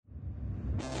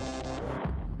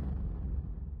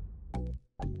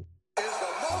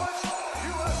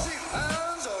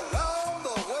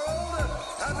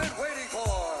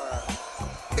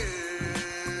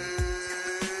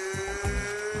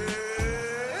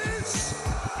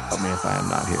me if I am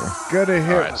not here.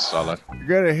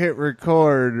 Gonna hit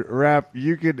record. Rap,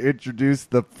 you can introduce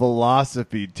the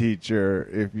philosophy teacher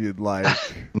if you'd like.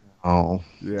 Oh,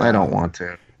 Yeah. I don't want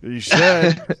to. You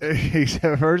should.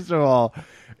 First of all,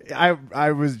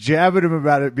 I was jabbing him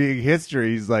about it being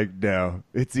history. He's like, no,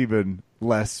 it's even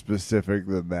less specific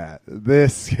than that.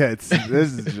 This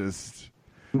is just.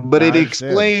 But it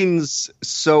explains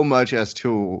so much as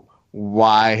to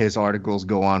why his articles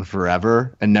go on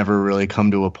forever and never really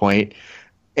come to a point.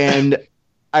 And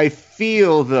I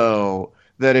feel, though,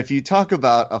 that if you talk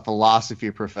about a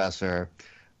philosophy professor,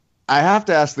 I have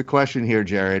to ask the question here,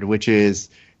 Jared, which is,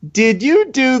 did you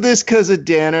do this because of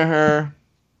Danaher?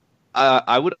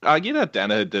 I would argue that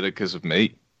Danaher did it because of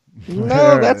me.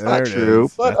 No, that's not true.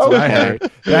 But okay.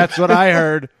 That's what I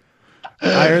heard.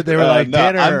 I heard they were like,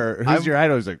 Danaher, who's your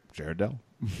idol? He's like, Jared Dell.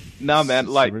 No, man,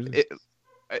 like,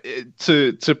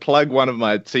 to plug one of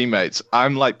my teammates,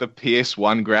 I'm like the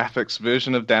PS1 graphics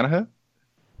version of Danaher.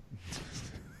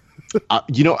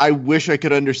 I wish I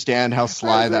could understand how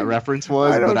sly that reference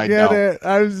was, but I get don't. it.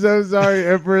 I'm so sorry.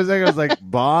 And for a second, I was like,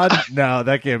 Bond? No,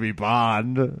 that can't be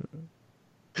Bond.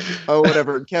 Oh,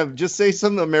 whatever. Kev, just say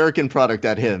some American product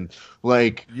at him.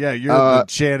 Like, yeah, you're the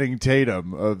Channing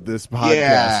Tatum of this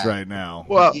podcast right now.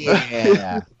 Well,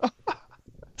 yeah.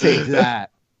 Take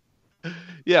that.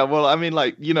 Yeah, well, I mean,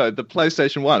 like, the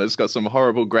PlayStation 1 has got some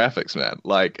horrible graphics, man.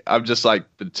 Like, I'm just like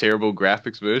the terrible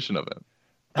graphics version of it.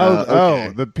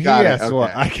 Okay. The PS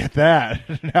one. I get that.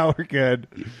 Now we're good.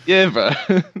 Yeah, bro.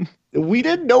 We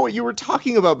didn't know what you were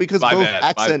talking about because both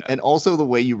accent and also the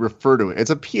way you refer to it. It's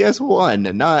a PS1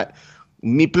 and not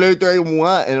me play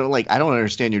 31. And like, I don't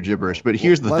understand your gibberish, but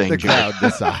here's the thing. Let the crowd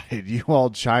decide. You all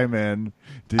chime in.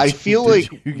 I feel like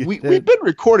we've been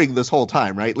recording this whole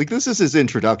time, right? Like, this is his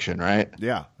introduction, right?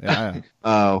 Yeah.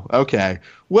 Oh, okay.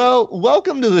 Well,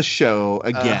 welcome to the show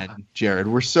again, Jared.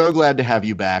 We're so glad to have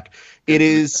you back. It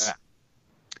is,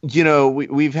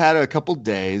 we've had a couple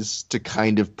days to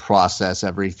kind of process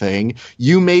everything.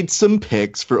 You made some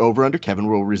picks for Over Under Kevin.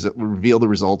 We'll reveal the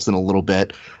results in a little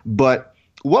bit. But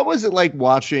what was it like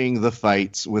watching the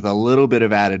fights with a little bit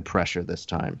of added pressure this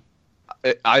time?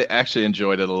 I actually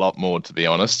enjoyed it a lot more, to be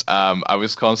honest. I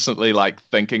was constantly like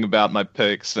thinking about my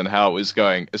picks and how it was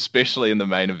going, especially in the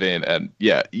main event. And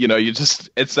yeah,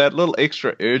 it's that little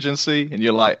extra urgency, and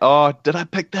you're like, oh, did I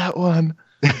pick that one?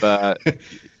 But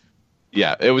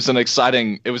yeah, it was an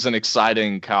exciting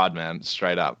card, man.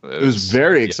 Straight up, it was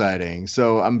very exciting.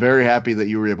 So I'm very happy that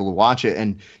you were able to watch it.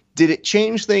 And did it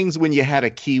change things when you had a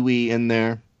Kiwi in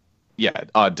there? Yeah,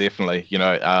 definitely.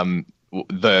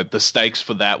 The stakes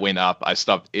for that went up. I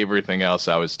stopped everything else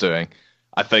I was doing.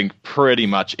 I think pretty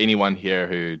much anyone here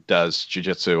who does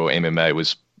jiu-jitsu or MMA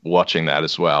was watching that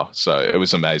as well. So it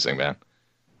was amazing, man.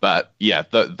 But yeah,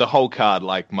 the whole card,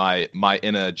 like my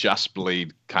inner Just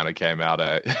Bleed kind of came out.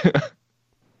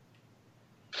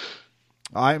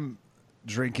 I'm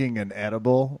drinking an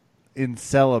edible in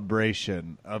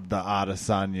celebration of the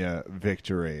Adesanya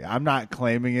victory. I'm not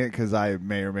claiming it because I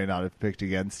may or may not have picked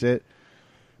against it.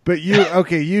 But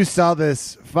you saw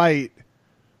this fight.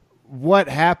 What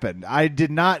happened? I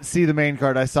did not see the main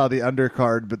card. I saw the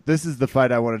undercard, but this is the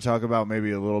fight I want to talk about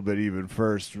maybe a little bit even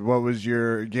first. What was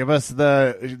give us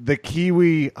the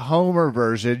Kiwi Homer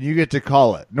version. You get to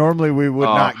call it. Normally we would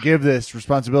not give this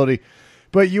responsibility,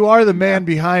 but you are the man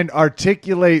behind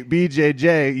Articulate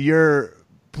BJJ, your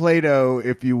Plato,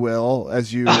 if you will,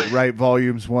 as you write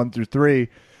volumes 1 through 3.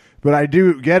 But I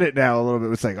do get it now a little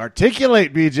bit. It's like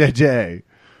Articulate BJJ.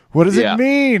 What does it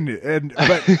mean?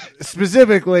 But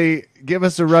specifically, give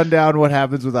us a rundown. What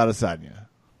happens with Adesanya?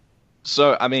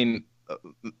 So, I mean,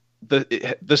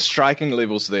 the striking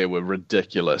levels there were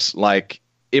ridiculous. Like,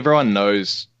 everyone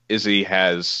knows Izzy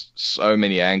has so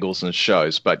many angles and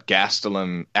shows, but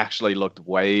Gastelum actually looked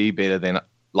way better than.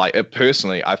 Like,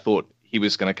 personally, I thought he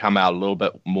was going to come out a little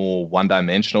bit more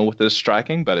one-dimensional with his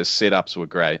striking, but his setups were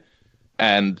great.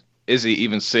 And Izzy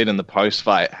even said in the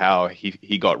post-fight how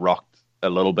he got rocked a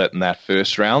little bit in that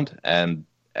first round and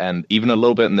even a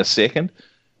little bit in the second,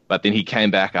 but then he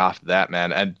came back after that,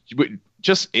 man, and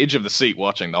just edge of the seat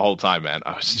watching the whole time, man.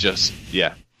 I was just he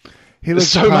looked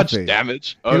so much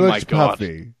damage. Oh my god,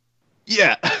 puffy.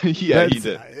 Yeah, he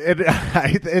did.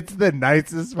 It's the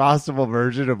nicest possible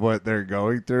version of what they're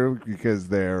going through because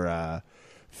their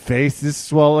face is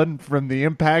swollen from the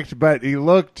impact, but he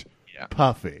looked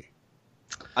puffy.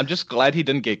 I'm just glad he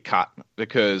didn't get cut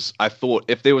because I thought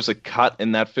if there was a cut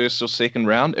in that first or second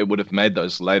round, it would have made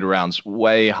those later rounds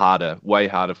way harder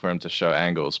for him to show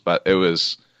angles. But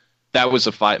that was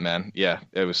a fight, man. Yeah,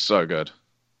 it was so good.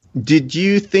 Did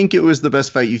you think it was the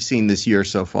best fight you've seen this year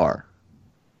so far?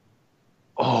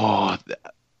 Oh,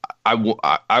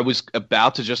 I was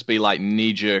about to just be like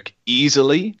knee jerk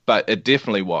easily, but it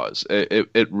definitely was.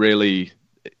 It really,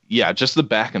 yeah, just the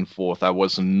back and forth. I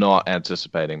was not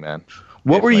anticipating, man.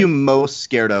 What were Definitely. you most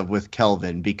scared of with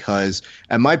Kelvin? Because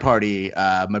at my party,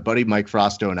 my buddy Mike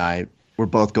Frosto and I were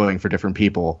both going for different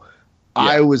people. Yeah.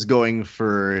 I was going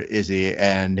for Izzy,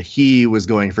 and he was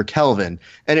going for Kelvin.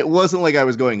 And it wasn't like I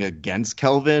was going against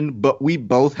Kelvin, but we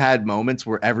both had moments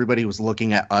where everybody was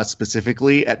looking at us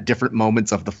specifically at different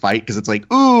moments of the fight because it's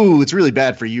like, ooh, it's really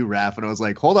bad for you, Raph. And I was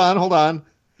like, hold on.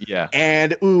 Yeah.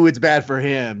 And ooh, it's bad for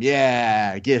him.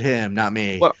 Yeah, get him, not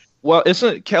me. Well,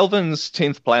 isn't Kelvin's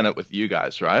 10th planet with you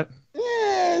guys, right?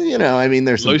 I mean,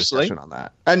 there's some Loosely. discussion on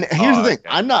that. And here's the thing. Okay.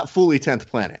 I'm not fully 10th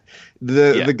planet.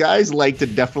 The Yeah. guys like to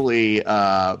definitely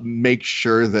make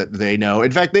sure that they know.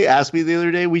 In fact, they asked me the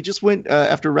other day, we just went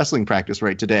after wrestling practice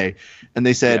right today, and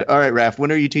they said, Yeah. all right, Raph,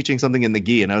 when are you teaching something in the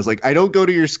gi? And I was like, I don't go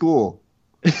to your school.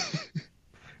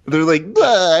 They're like,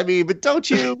 I mean, but don't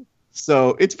you?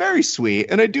 So it's very sweet,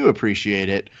 and I do appreciate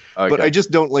it. But Okay. I just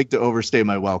don't like to overstay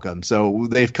my welcome. So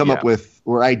they've come up with,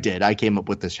 or I came up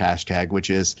with this hashtag, which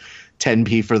is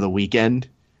 10p for the weekend.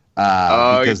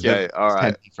 Because Okay, that's all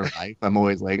right. 10p for life. I'm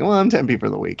always like, well, I'm 10p for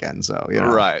the weekend. So,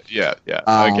 Right. Yeah. Yeah.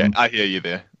 Um, Okay. I hear you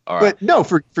there. All right. But no,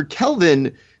 for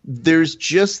Kelvin, there's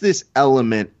just this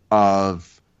element of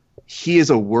he is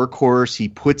a workhorse. He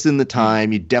puts in the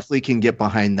time. You definitely can get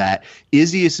behind that.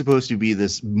 Izzy is supposed to be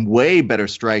this way better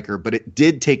striker, but it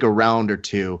did take a round or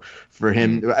two for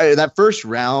him. That first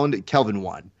round, Kelvin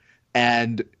won.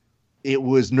 And it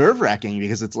was nerve-wracking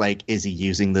because it's like, is he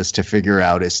using this to figure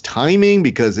out his timing?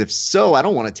 Because if so, I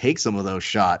don't want to take some of those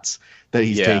shots that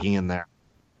he's taking in there.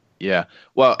 Yeah.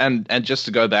 Well, and just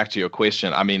to go back to your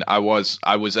question, I mean, I was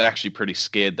actually pretty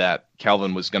scared that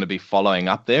Calvin was going to be following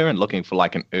up there and looking for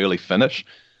like an early finish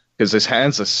because his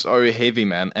hands are so heavy,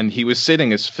 man. And he was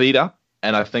setting his feet up,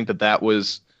 and I think that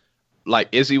was like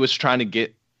Izzy was trying to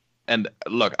get. And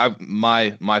look,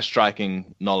 my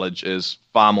striking knowledge is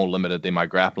far more limited than my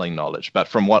grappling knowledge. But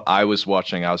from what I was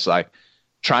watching, I was like,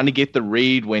 trying to get the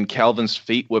read when Calvin's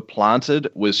feet were planted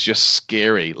was just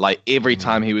scary. Like every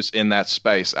time he was in that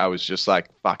space, I was just like,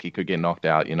 fuck, he could get knocked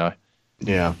out, you know?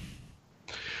 Yeah.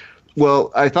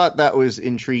 Well, I thought that was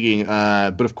intriguing.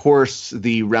 But of course,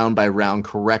 the round by round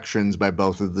corrections by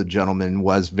both of the gentlemen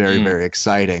was very, very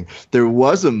exciting. There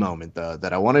was a moment, though,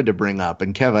 that I wanted to bring up.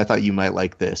 And Kev, I thought you might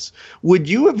like this. Would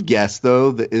you have guessed,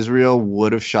 though, that Israel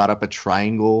would have shot up a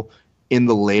triangle in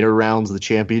the later rounds, the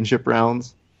championship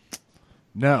rounds?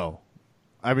 No.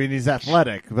 I mean, he's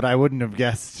athletic, but I wouldn't have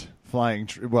guessed flying.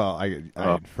 I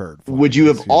inferred. Would you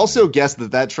have also guessed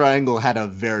that triangle had a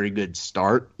very good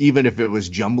start, even if it was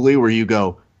jumbly, where you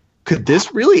go, could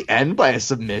this really end by a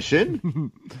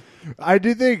submission? I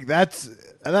do think that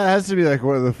has to be like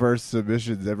one of the first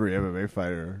submissions every MMA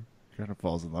fighter kind of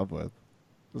falls in love with.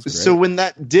 So when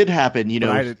that did happen,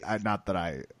 not that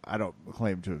I don't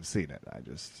claim to have seen it. I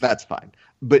just that's fine.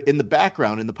 But in the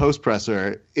background, in the post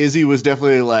presser, Izzy was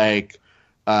definitely like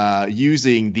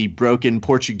using the broken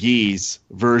Portuguese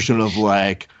version of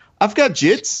like, I've got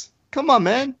jits. Come on,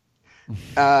 man.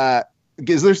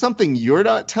 Is there something you're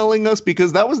not telling us?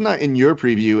 Because that was not in your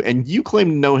preview, and you claim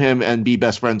to know him and be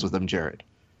best friends with him, Jared.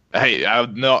 Hey,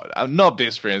 I'm not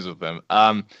best friends with him.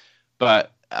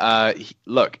 But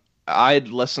look, I'd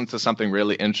listened to something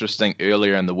really interesting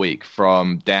earlier in the week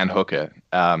from Dan Hooker,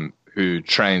 who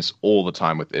trains all the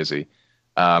time with Izzy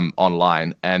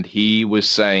online, and he was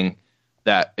saying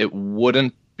that it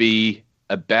wouldn't be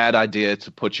a bad idea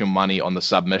to put your money on the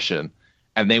submission.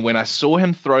 And then when I saw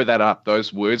him throw that up,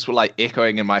 those words were like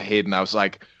echoing in my head, and I was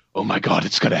like, oh my God,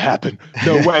 it's going to happen.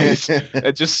 No way.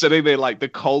 And just sitting there, like the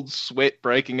cold sweat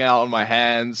breaking out on my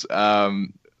hands.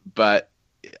 But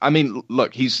I mean,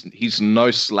 look, he's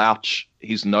no slouch.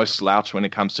 He's no slouch when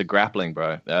it comes to grappling,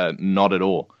 bro. Not at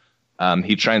all.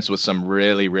 He trains with some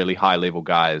really, really high level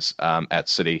guys at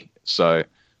City. So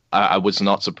I was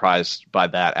not surprised by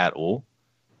that at all.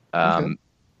 Okay.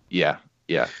 Yeah.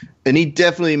 And he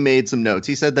definitely made some notes.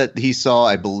 He said that he saw,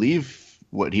 I believe,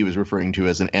 what he was referring to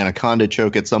as an anaconda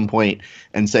choke at some point,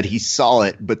 and said he saw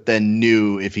it, but then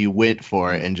knew if he went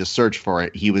for it and just searched for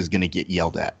it, he was going to get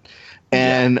yelled at.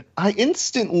 And I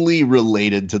instantly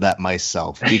related to that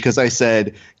myself because I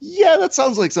said, yeah, that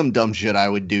sounds like some dumb shit I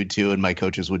would do too. And my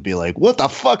coaches would be like, what the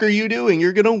fuck are you doing?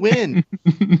 You're going to win.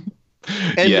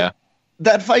 And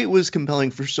that fight was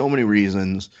compelling for so many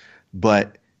reasons,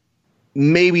 but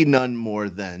maybe none more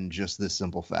than just this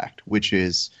simple fact, which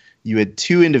is you had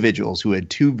two individuals who had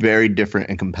two very different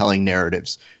and compelling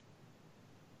narratives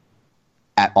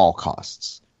at all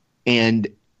costs. And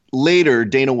later,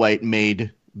 Dana White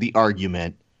made the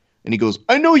argument And he goes,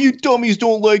 I know you dummies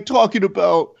don't like talking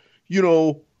about,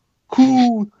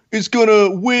 who is going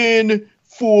to win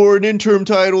for an interim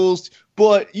titles,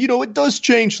 but, it does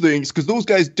change things because those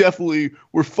guys definitely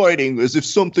were fighting as if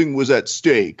something was at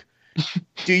stake.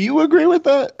 Do you agree with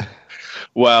that?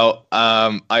 Well,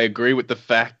 I agree with the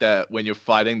fact that when you're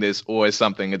fighting, there's always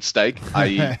something at stake,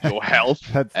 i.e. your health.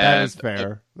 That is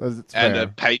fair. That's and fair. a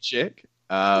paycheck.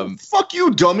 Fuck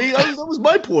you, dummy. That was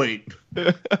my point.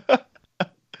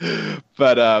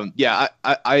 But yeah,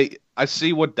 I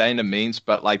see what Dana means,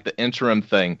 but like the interim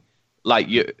thing, like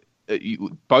you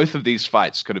both of these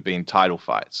fights could have been title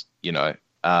fights,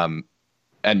 and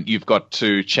you've got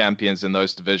two champions in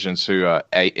those divisions who are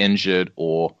injured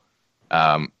or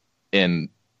in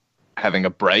having a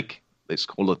break, let's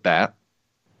call it that,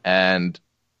 and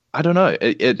I don't know,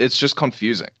 it's just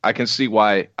confusing. I can see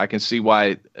why,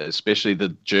 especially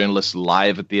the journalists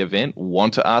live at the event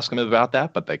want to ask him about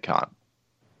that, but they can't.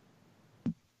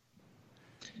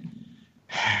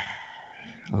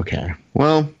 Okay.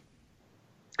 Well,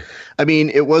 I mean,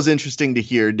 it was interesting to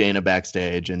hear Dana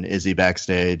backstage and Izzy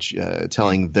backstage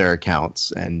telling their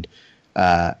accounts. And,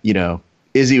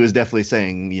 Izzy was definitely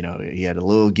saying, he had a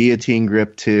little guillotine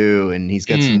grip too, and he's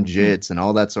got some jits and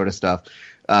all that sort of stuff.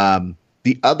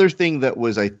 The other thing that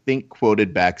was, I think,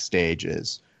 quoted backstage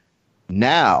is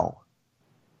now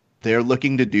they're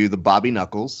looking to do the Bobby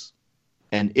Knuckles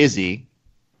and Izzy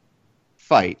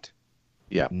fight.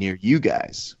 Yeah, near you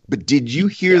guys. But did you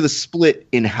hear the split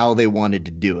in how they wanted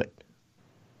to do it?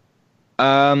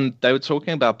 They were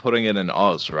talking about putting it in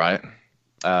Oz, right?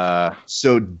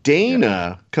 So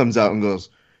Dana comes out and goes,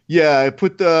 "Yeah, I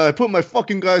put my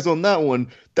fucking guys on that one.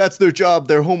 That's their job,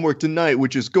 their homework tonight,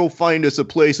 which is go find us a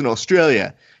place in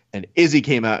Australia." And Izzy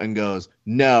came out and goes,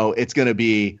 "No, it's gonna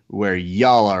be where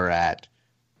y'all are at."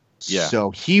 Yeah. So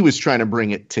he was trying to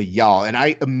bring it to y'all. And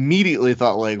I immediately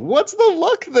thought, like, what's the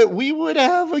luck that we would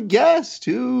have a guest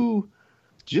who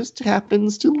just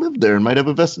happens to live there and might have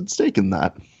a vested stake in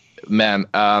that? Man,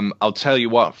 I'll tell you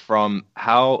what, from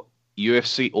how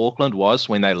UFC Auckland was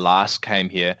when they last came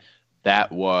here,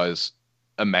 that was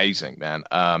amazing, man.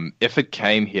 If it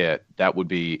came here, that would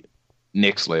be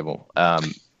next level.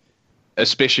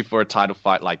 Especially for a title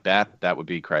fight like that, that would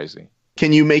be crazy.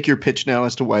 Can you make your pitch now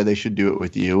as to why they should do it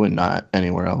with you and not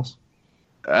anywhere else?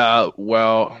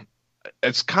 Well,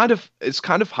 it's kind of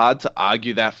hard to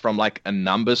argue that from like a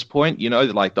numbers point,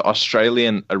 like the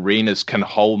Australian arenas can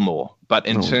hold more, but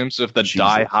in terms of the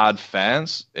diehard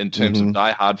fans,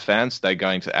 they're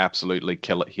going to absolutely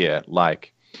kill it here.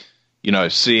 Like,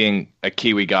 seeing a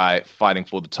Kiwi guy fighting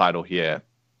for the title here,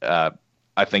 I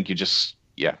think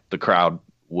the crowd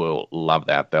will love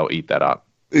that. They'll eat that up.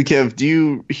 Kev, do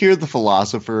you hear the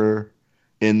philosopher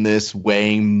in this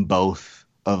weighing both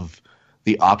of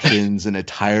the options in a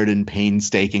tired and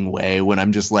painstaking way when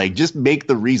I'm just like, just make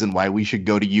the reason why we should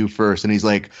go to you first? And he's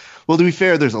like, well, to be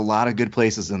fair, there's a lot of good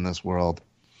places in this world.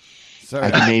 Sorry,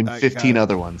 I can name 15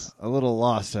 other ones. A little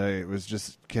lost. I was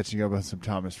just catching up on some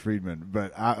Thomas Friedman,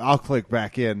 but I'll click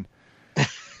back in.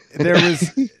 There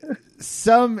was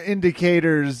some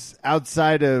indicators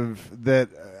outside of that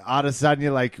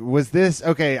Adesanya, like, was this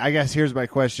okay? I guess here's my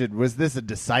question: was this a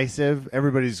decisive?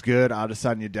 Everybody's good.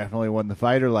 Adesanya definitely won the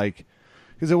fight, or like,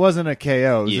 because it wasn't a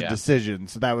KO, it was a decision.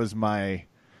 So that was my.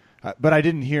 But I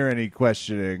didn't hear any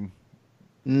questioning.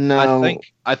 No,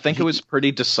 I think it was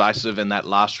pretty decisive in that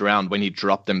last round when he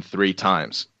dropped them 3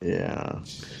 times. Yeah.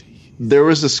 There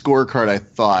was a scorecard, I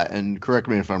thought, and correct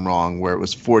me if I'm wrong, where it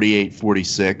was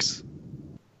 48-46.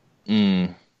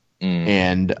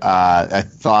 And I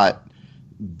thought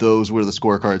those were the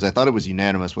scorecards. I thought it was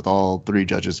unanimous with all 3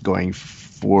 judges going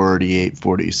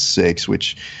 48-46,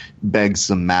 which begs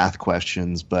some math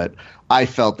questions. But I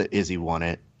felt that Izzy won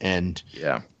it. And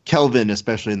Kelvin,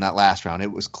 especially in that last round,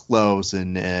 it was close,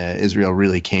 and Israel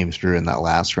really came through in that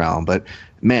last round. But,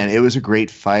 man, it was a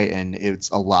great fight, and it's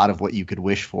a lot of what you could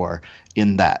wish for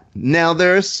in that. Now,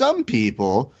 there are some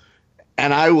people,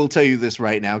 and I will tell you this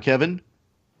right now, Kevin,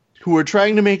 who are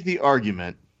trying to make the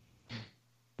argument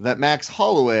that Max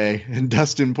Holloway and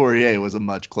Dustin Poirier was a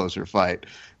much closer fight,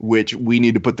 which we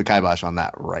need to put the kibosh on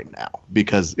that right now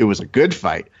because it was a good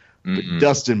fight, but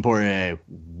Dustin Poirier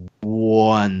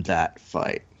won that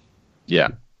fight. Yeah.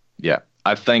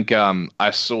 I think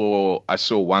I saw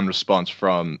one response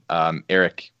from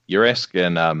Eric Uresk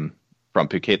and from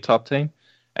Phuket Top Team,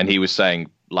 and he was saying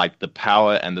like the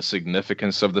power and the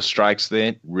significance of the strikes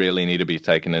there really need to be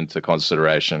taken into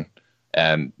consideration.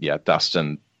 And yeah,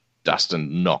 Dustin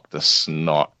knocked the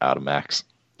snot out of Max.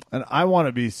 And I want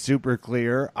to be super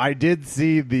clear. I did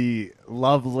see the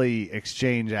lovely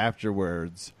exchange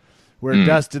afterwards where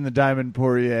Dustin the Diamond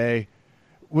Poirier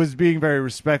was being very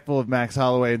respectful of Max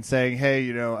Holloway and saying, hey,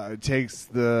 it takes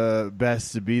the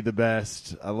best to be the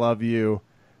best. I love you.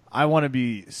 I want to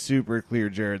be super clear,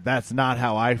 Jared. That's not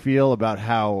how I feel about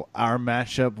how our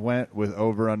matchup went with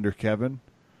Over Under Kevin.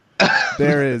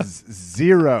 There is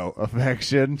zero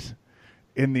affection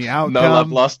in the outcome. No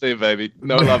love lost there, baby.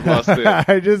 No love lost there.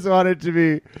 I just want it to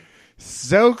be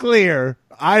so clear.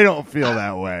 I don't feel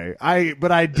that way.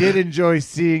 But I did enjoy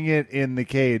seeing it in the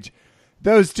cage.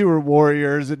 Those two are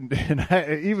warriors, and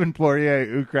even Poirier,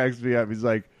 who cracks me up, he's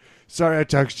like, sorry I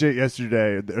talked shit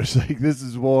yesterday. And there's like, this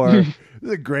is war. This is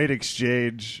a great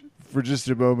exchange for just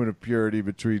a moment of purity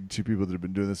between two people that have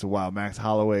been doing this a while. Max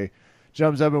Holloway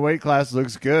jumps up in weight class,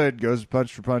 looks good, goes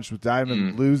punch for punch with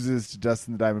Diamond, loses to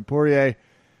Dustin the Diamond Poirier.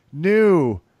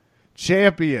 New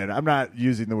champion. I'm not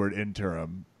using the word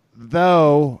interim,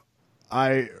 though.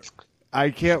 I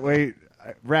can't wait.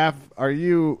 Raph, are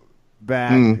you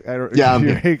back? I'm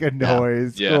you here. make a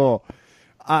noise. Yeah. Cool.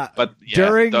 But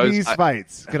during these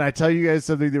fights, can I tell you guys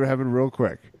something that we're having real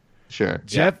quick? Sure.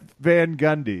 Jeff Van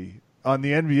Gundy on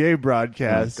the NBA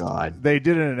broadcast, Oh, God. they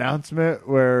did an announcement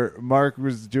where Mark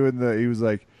was doing he was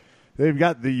like, they've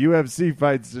got the UFC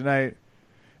fights tonight,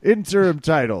 interim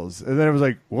titles. And then it was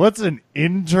like, what's an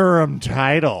interim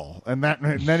title? And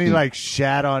then he like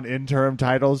shat on interim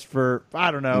titles for,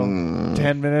 I don't know,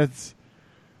 10 minutes.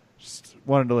 Just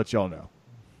wanted to let y'all know.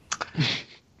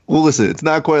 Well, listen, it's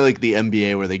not quite like the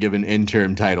NBA where they give an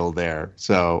interim title there.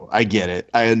 So I get it.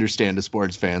 I understand as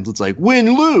sports fans. It's like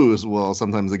win, lose. Well,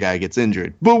 sometimes the guy gets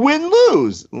injured. But win,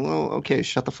 lose. Well, okay,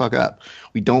 shut the fuck up.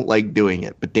 We don't like doing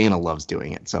it, but Dana loves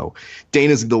doing it. So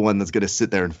Dana's the one that's going to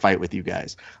sit there and fight with you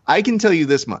guys. I can tell you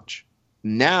this much.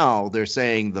 Now they're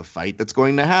saying the fight that's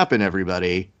going to happen,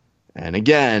 everybody. And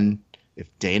again, if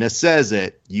Dana says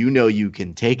it, you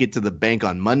can take it to the bank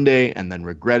on Monday and then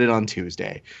regret it on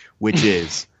Tuesday, which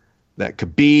is that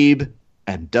Khabib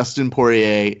and Dustin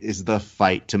Poirier is the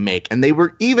fight to make. And they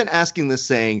were even asking this,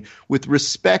 saying, with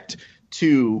respect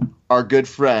to our good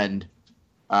friend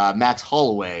Max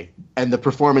Holloway and the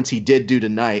performance he did do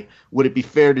tonight, would it be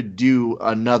fair to do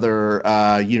another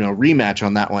rematch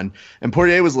on that one? And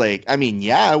Poirier was like, I mean,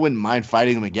 yeah, I wouldn't mind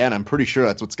fighting him again. I'm pretty sure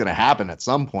that's what's going to happen at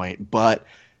some point. But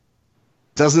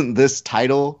doesn't this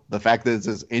title, the fact that it's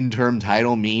this interim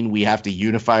title, mean we have to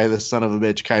unify this son of a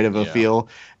bitch kind of a feel?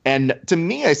 And to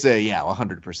me, I say, yeah,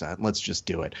 100%. Let's just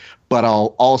do it. But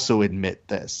I'll also admit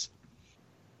this.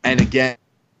 And again,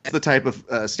 it's the type of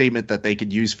statement that they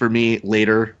could use for me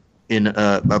later in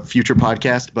a future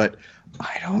podcast. But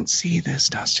I don't see this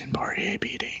Dustin Poirier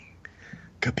beating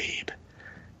Khabib.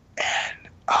 And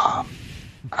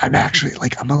I'm actually,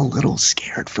 I'm a little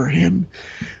scared for him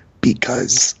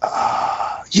because,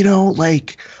 I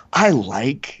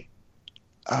like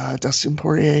Dustin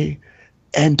Poirier.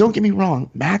 And don't get me wrong,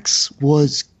 Max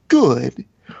was good,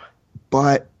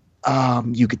 but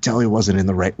you could tell he wasn't in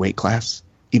the right weight class.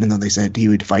 Even though they said he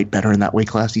would fight better in that weight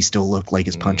class, he still looked like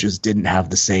his punches didn't have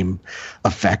the same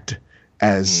effect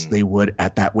as they would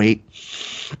at that weight.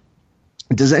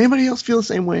 Does anybody else feel the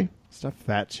same way? Stop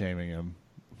fat shaming him.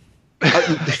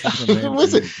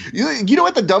 Listen, you know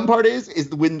what the dumb part is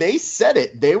when they said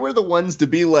it, they were the ones to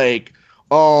be like,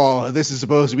 oh, this is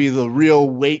supposed to be the real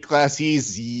weight class.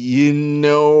 He's,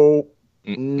 no,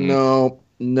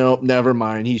 never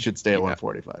mind. He should stay at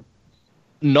 145.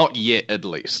 Not yet, at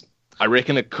least. I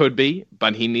reckon it could be,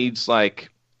 but he needs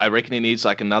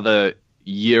another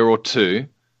year or two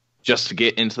just to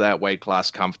get into that weight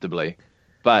class comfortably.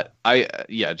 But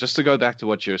just to go back to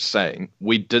what you're saying,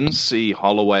 we didn't see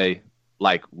Holloway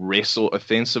wrestle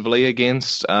offensively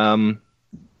against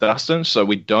Dustin, so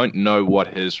we don't know what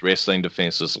his wrestling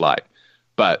defense is like.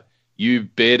 But you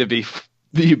better be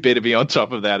on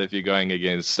top of that if you're going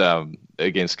against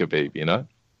Khabib, you know?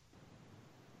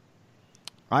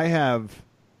 I have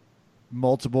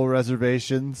multiple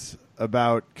reservations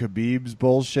about Khabib's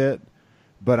bullshit,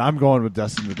 but I'm going with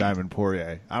Dustin the Diamond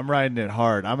Poirier. I'm riding it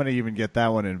hard. I'm going to even get that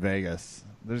one in Vegas.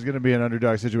 There's going to be an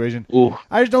underdog situation. Ooh.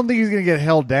 I just don't think he's going to get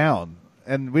held down,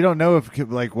 and we don't know if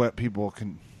what people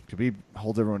can. Khabib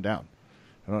holds everyone down.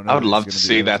 I would love to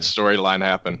see that storyline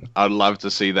happen. I'd love to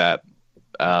see that.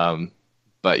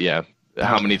 But yeah,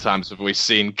 how many times have we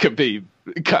seen Khabib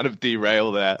kind of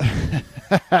derail that?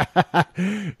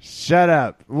 Shut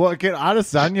up. Well, can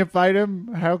Adesanya fight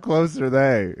him? How close are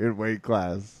they in weight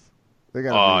class?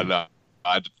 No.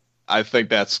 I think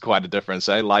that's quite a difference,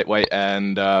 eh? Lightweight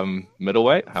and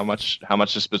middleweight. How much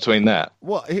is between that?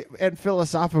 Well, and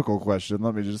philosophical question.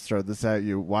 Let me just throw this at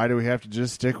you. Why do we have to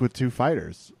just stick with two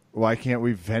fighters? Why can't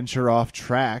we venture off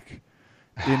track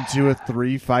into a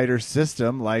 3-fighter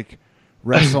system like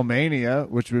WrestleMania,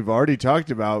 which we've already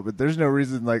talked about, but there's no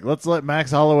reason let's let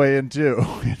Max Holloway in too.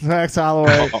 Max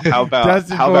Holloway, How about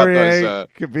Dustin how about Poirier, those?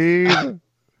 Khabib.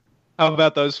 How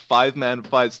about those 5-man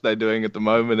fights they're doing at the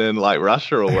moment in like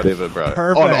Russia or whatever, bro?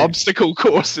 Perfect. On obstacle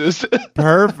courses.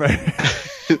 Perfect.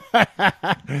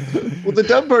 Well, the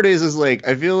dumb part is like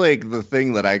I feel like the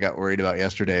thing that I got worried about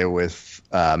yesterday with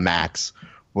Max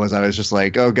was I was just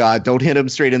like, oh God, don't hit him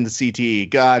straight in the CTE.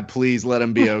 God, please let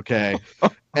him be okay.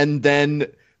 And then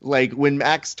like when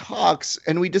Max talks,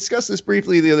 and we discussed this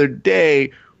briefly the other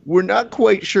day, we're not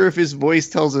quite sure if his voice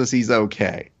tells us he's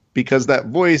okay. Because that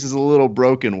voice is a little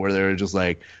broken where they're just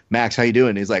like, Max, how you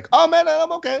doing? He's like, oh, man, I'm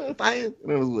okay. I'm fine.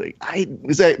 And I was like,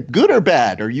 is that good or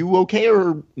bad? Are you okay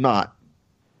or not?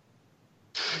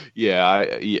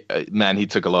 Yeah, man, he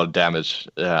took a lot of damage.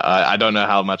 I don't know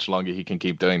how much longer he can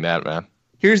keep doing that, man.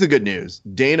 Here's the good news.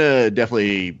 Dana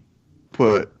definitely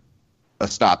put a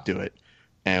stop to it.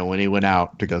 And when he went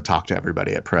out to go talk to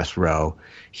everybody at Press Row,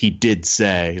 he did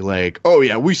say, like, oh,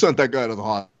 yeah, we sent that guy to the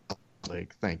hospital.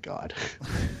 Like, thank God.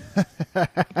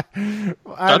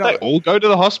 Don't they all go to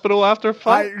the hospital after a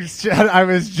fight? I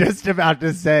was just about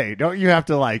to say, don't you have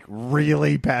to like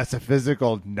really pass a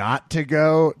physical not to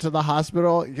go to the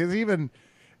hospital? Because even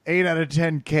 8 out of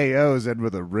 10 KOs end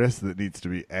with a wrist that needs to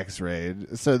be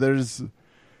x-rayed. So there's,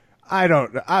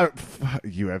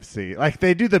 UFC. Like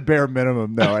they do the bare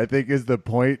minimum though, I think is the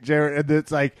point, Jared. And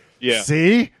it's like,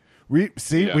 we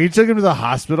took him to the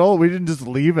hospital. We didn't just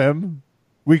leave him.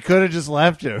 We could have just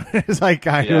left him. It's like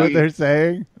kind of what they're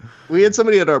saying. We had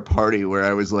somebody at our party where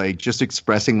I was like just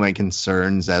expressing my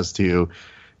concerns as to,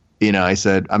 I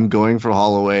said, I'm going for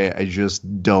Holloway. I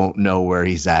just don't know where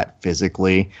he's at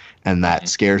physically. And that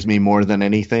scares me more than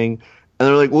anything. And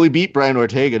they're like, well, he beat Brian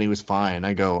Ortega and he was fine.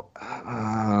 I go,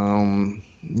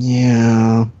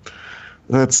 yeah,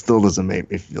 that still doesn't make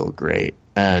me feel great.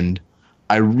 And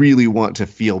I really want to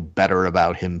feel better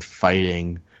about him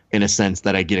fighting in a sense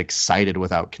that I get excited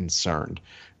without concerned.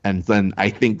 And then I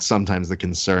think sometimes the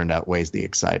concern outweighs the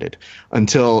excited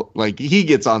until like he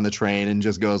gets on the train and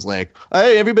just goes like,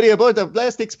 hey, everybody aboard the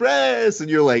Blast Express. And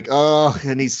you're like, oh,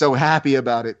 and he's so happy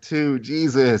about it too.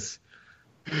 Jesus.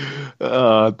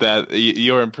 That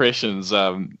your impressions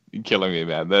killing me,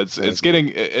 man. It's getting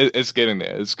there. It's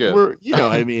good.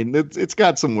 It's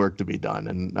got some work to be done,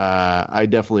 and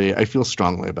I feel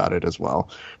strongly about it as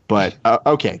well. But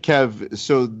okay, Kev.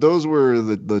 So those were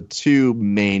the two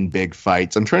main big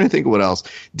fights. I'm trying to think of what else.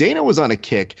 Dana was on a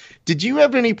kick. Did you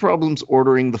have any problems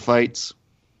ordering the fights?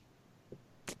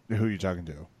 Who are you talking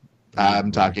to?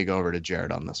 I'm talking over to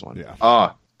Jared on this one. Yeah.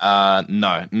 Oh.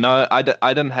 No, I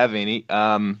didn't have any.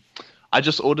 I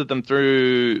just ordered them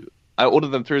through. I ordered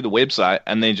them through the website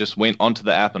and then just went onto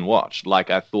the app and watched, like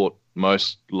I thought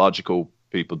most logical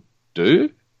people do.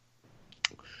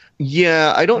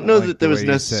 Yeah, I don't know that there was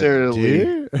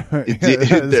necessarily.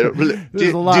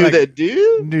 There's a lot of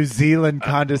New Zealand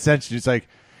condescension. It's like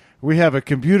we have a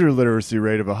computer literacy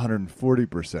rate of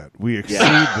 140%. We exceed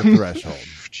the threshold.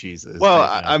 Jesus. Well,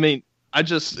 I mean,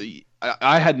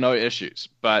 I had no issues,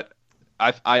 but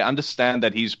I understand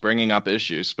that he's bringing up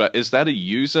issues. But is that a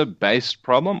user-based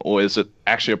problem, or is it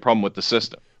actually a problem with the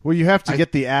system? Well, you have to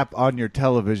get the app on your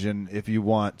television if you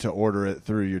want to order it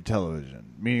through your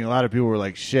television. Meaning a lot of people were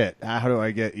like, shit, how do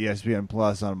I get ESPN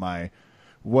Plus on my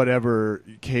whatever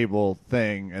cable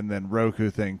thing and then Roku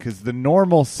thing? Because the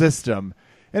normal system,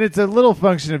 and it's a little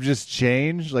function of just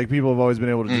change. Like people have always been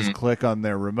able to just click on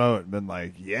their remote and been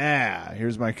like, yeah,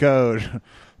 here's my code.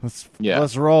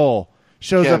 Let's roll.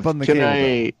 Shows Kev, up on the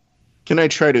cable. Can I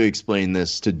try to explain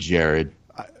this to Jared?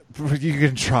 You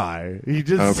can try. He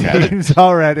just seems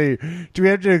already. Do we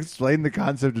have to explain the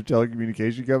concept of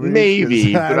telecommunication companies?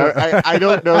 Maybe, but I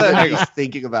don't know that he's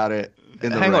thinking about it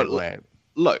in the right way.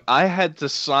 Look, I had to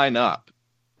sign up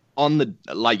on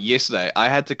yesterday. I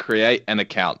had to create an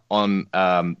account on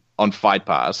Fight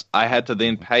Pass. I had to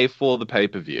then pay for the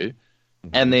pay-per-view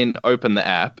and then open the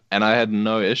app, and I had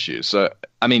no issues. So,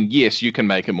 I mean, yes, you can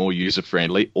make it more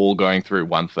user-friendly, all going through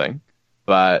one thing,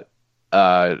 but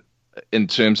in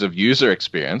terms of user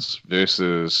experience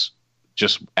versus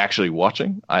just actually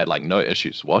watching, I had no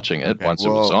issues watching it once it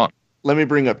was on. Let me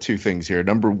bring up two things here.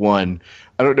 Number one,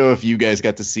 I don't know if you guys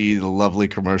got to see the lovely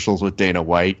commercials with Dana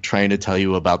White trying to tell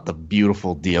you about the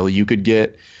beautiful deal you could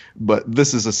get, but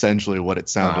this is essentially what it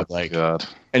sounded like. God.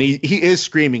 And he is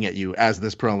screaming at you as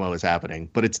this promo is happening,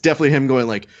 but it's definitely him going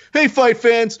like, hey, fight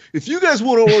fans, if you guys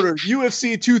want to order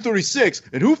UFC 236,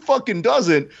 and who fucking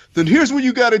doesn't, then here's what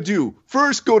you got to do.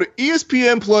 First, go to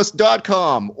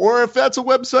ESPNplus.com, or if that's a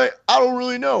website, I don't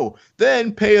really know.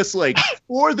 Then pay us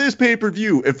for this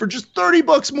pay-per-view, and for just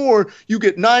 $30 more, you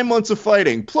get 9 months of fight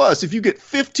exciting. Plus, if you get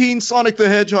 15 Sonic the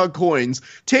Hedgehog coins,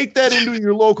 take that into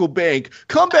your local bank,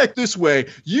 come back this way,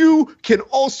 you can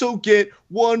also get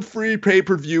one free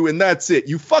pay-per-view, and that's it.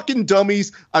 You fucking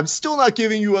dummies. I'm still not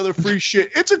giving you other free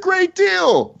shit. It's a great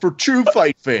deal for true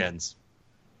fight fans.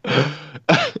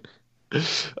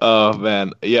 Oh,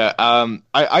 man. Yeah,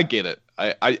 I get it.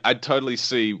 I totally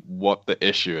see what the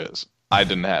issue is. I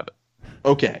didn't have it.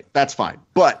 Okay, that's fine.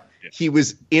 But he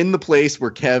was in the place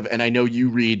where Kev, and I know you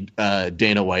read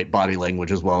Dana White body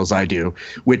language as well as I do,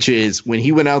 which is when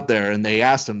he went out there and they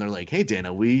asked him, they're like, hey,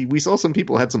 Dana, we saw some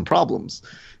people had some problems,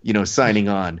 signing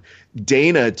on.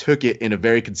 Dana took it in a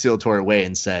very conciliatory way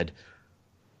and said,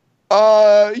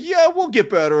 yeah, we'll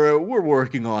get better. We're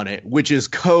working on it, which is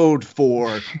code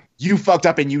for you fucked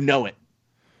up and you know it.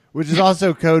 Which is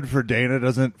also code for Dana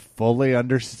doesn't fully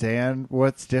understand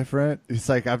what's different. It's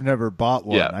like, I've never bought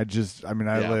one. Yeah.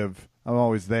 I'm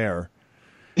always there.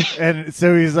 And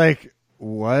so he's like,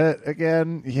 what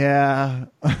again? Yeah.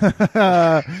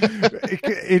 And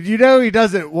he really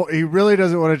doesn't want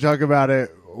to talk about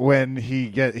it when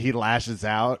he lashes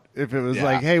out. If it was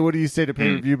like, hey, what do you say to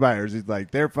pay-per-view buyers? He's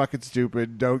like, they're fucking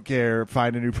stupid, don't care,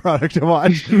 find a new product to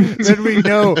watch. then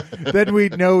we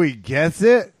know he gets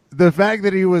it. The fact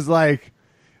that he was like,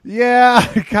 yeah,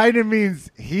 kind of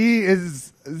means he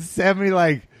is semi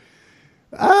like,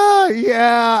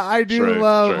 yeah, I do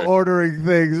love ordering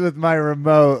things with my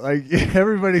remote. Like,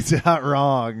 everybody's not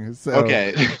wrong. So.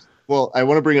 Okay. Well, I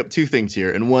want to bring up two things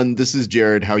here. And one, this is,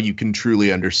 Jared, how you can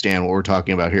truly understand what we're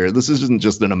talking about here. This isn't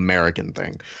just an American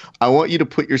thing. I want you to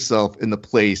put yourself in the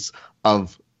place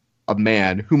of a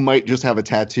man who might just have a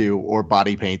tattoo or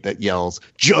body paint that yells,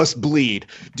 just bleed.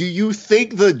 Do you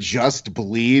think the just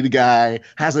bleed guy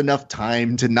has enough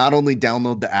time to not only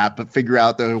download the app, but figure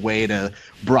out the way to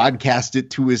broadcast it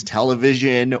to his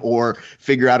television, or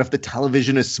figure out if the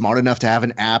television is smart enough to have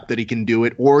an app that he can do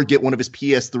it, or get one of his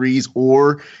PS3s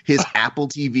or his Apple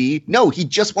TV? No, he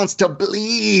just wants to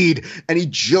bleed, and he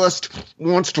just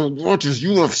wants to watch his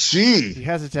UFC. He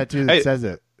has a tattoo that says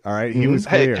it. All right, he was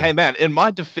clear. Hey, man, in my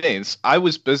defense, I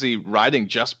was busy writing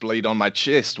Just Bleed on my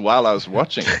chest while I was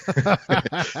watching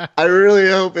it. I really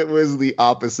hope it was the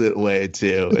opposite way,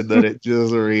 too, and that it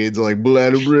just reads like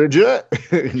Blood Bridget.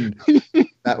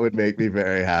 That would make me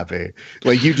very happy.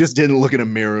 Like, you just didn't look in a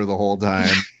mirror the whole time.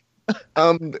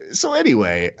 So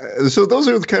anyway, so those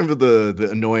are kind of the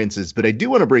annoyances, but I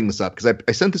do want to bring this up because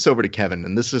I sent this over to Kevin,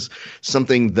 and this is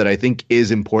something that I think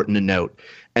is important to note.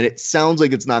 And it sounds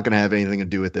like it's not going to have anything to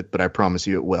do with it, but I promise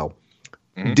you it will.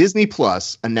 Mm-hmm. Disney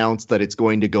Plus announced that it's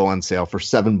going to go on sale for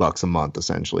 $7 a month,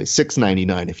 essentially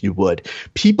 $6.99 if you would.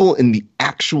 People in the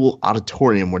actual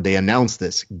auditorium where they announced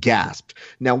this gasped.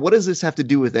 Now, what does this have to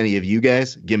do with any of you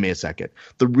guys? Give me a second.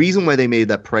 The reason why they made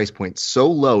that price point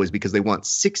so low is because they want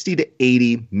 60 to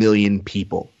 80 million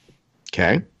people,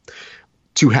 okay,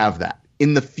 to have that.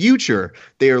 In the future,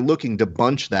 they are looking to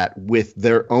bunch that with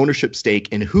their ownership stake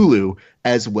in Hulu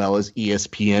as well as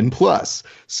ESPN Plus.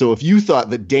 So if you thought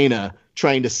that Dana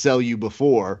trying to sell you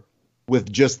before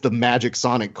with just the Magic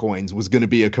Sonic coins was going to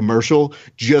be a commercial,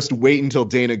 just wait until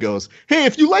Dana goes, hey,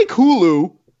 if you like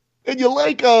Hulu and you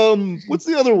like, what's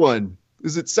the other one?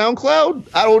 Is it SoundCloud?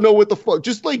 I don't know what the fuck.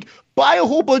 Just like buy a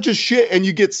whole bunch of shit and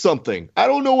you get something. I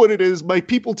don't know what it is. My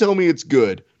people tell me it's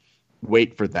good.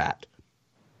 Wait for that.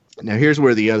 Now, here's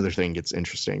where the other thing gets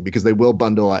interesting, because they will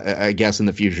bundle, I guess, in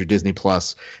the future, Disney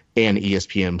Plus and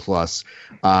ESPN Plus.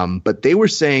 But they were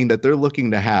saying that they're looking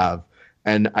to have,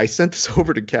 and I sent this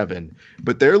over to Kevin,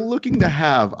 but they're looking to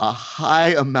have a high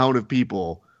amount of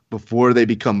people before they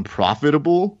become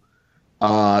profitable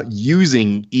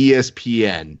using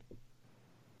ESPN.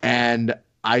 And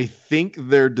I think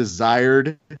their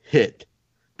desired hit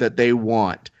that they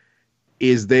want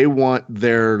is they want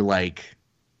their, like,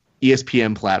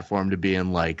 ESPN platform to be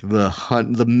in like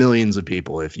the millions of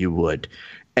people, if you would.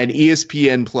 And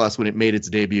ESPN Plus, when it made its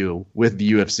debut with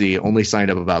the UFC, only signed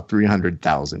up about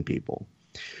 300,000 people.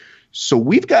 So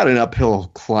we've got an uphill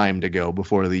climb to go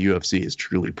before the UFC is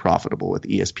truly profitable with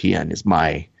ESPN, is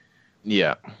my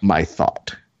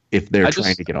thought, if they're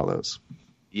trying to get all those.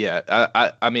 Yeah,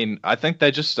 I mean, I think they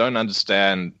just don't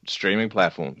understand streaming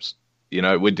platforms. You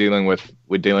know, we're dealing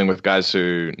with guys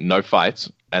who know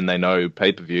fights and they know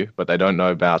pay-per-view, but they don't know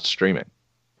about streaming.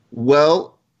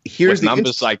 Well, here's with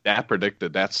numbers like that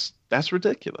predicted. That's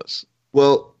ridiculous.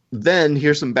 Well, then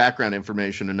here's some background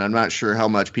information, and I'm not sure how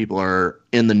much people are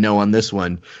in the know on this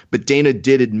one, but Dana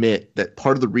did admit that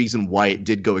part of the reason why it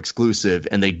did go exclusive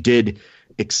and they did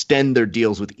extend their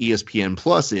deals with ESPN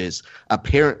Plus is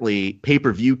apparently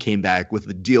pay-per-view came back with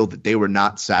a deal that they were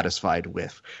not satisfied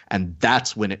with. And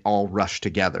that's when it all rushed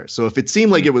together. So if it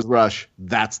seemed like it was rushed,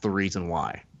 that's the reason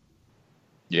why.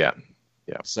 Yeah.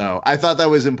 Yeah. So I thought that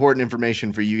was important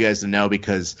information for you guys to know,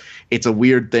 because it's a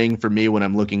weird thing for me when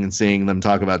I'm looking and seeing them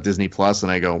talk about Disney Plus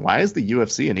and I go, why is the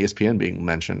UFC and ESPN being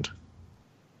mentioned?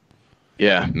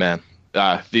 Yeah, man.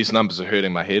 These numbers are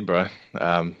hurting my head, bro.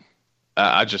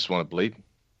 I just want to bleed.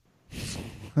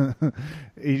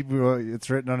 It's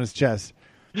written on his chest.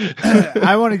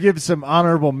 I want to give some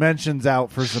honorable mentions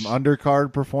out for some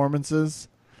undercard performances.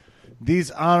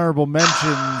 These honorable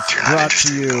mentions brought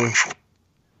to you.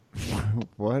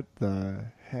 What the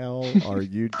hell are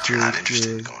you two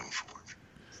doing?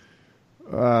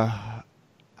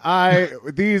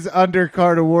 These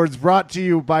undercard awards brought to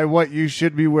you by what you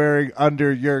should be wearing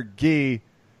under your gi.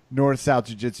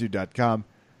 NorthSouthJujitsu.com.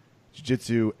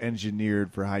 Jiu-Jitsu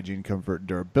engineered for hygiene, comfort, and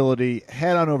durability.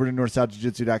 Head on over to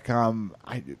NorthSouthJujitsu.com.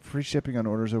 Free shipping on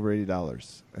orders over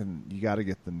 $80. And you got to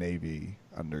get the Navy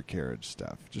undercarriage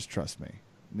stuff. Just trust me.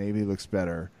 Navy looks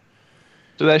better.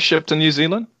 Do they ship to New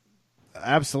Zealand?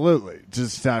 Absolutely.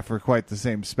 Just not for quite the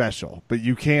same special. But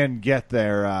you can get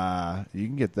their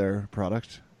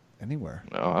product anywhere.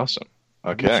 Oh, awesome.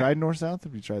 Okay. Have you tried North-South?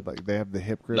 Have you tried, like, they have the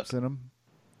hip grips in them?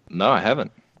 No, I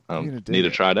haven't. I need to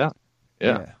try it out.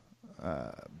 Yeah.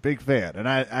 Big fan. And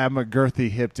I'm a girthy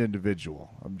hipped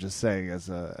individual. I'm just saying, as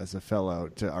a fellow,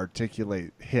 to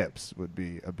articulate hips would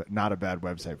be not a bad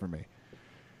website for me.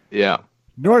 Yeah.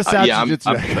 North-South yeah, Jiu-Jitsu.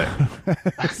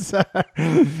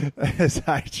 As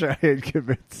I try and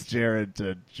convince Jared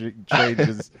to change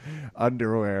his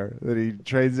underwear that he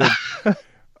trains in.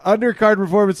 Undercard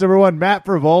performance number 1, Matt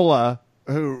Frivola,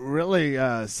 who really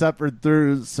suffered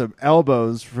through some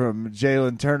elbows from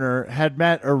Jalen Turner, had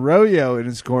Matt Arroyo in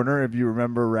his corner, if you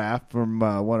remember Raph from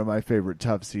one of my favorite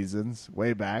Tough seasons,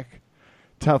 way back.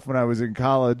 Tough when I was in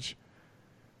college.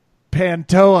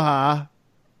 Pantoja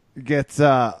gets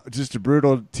just a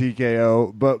brutal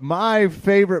TKO. But my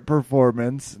favorite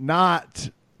performance, not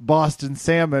Boston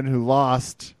Salmon, who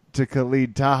lost to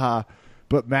Khalid Taha,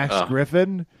 but Max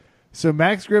Griffin. So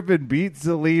Max Griffin beats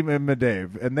Salim and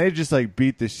Imadaev, and they just like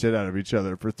beat the shit out of each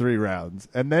other for 3 rounds,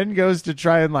 and then goes to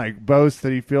try and like boast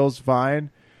that he feels fine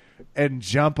and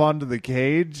jump onto the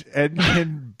cage and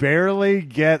can barely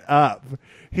get up.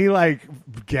 He like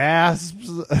gasps,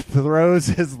 throws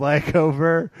his leg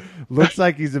over, looks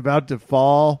like he's about to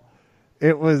fall.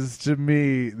 It was, to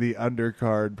me, the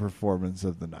undercard performance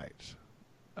of the night.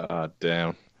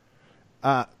 Damn.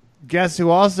 Guess who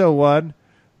also won?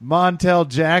 Montel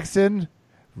Jackson,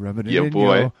 rubbing it in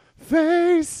your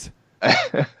face.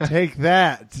 Take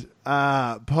that.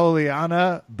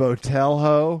 Poliana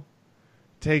Botelho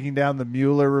taking down the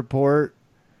Mueller report.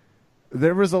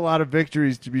 There was a lot of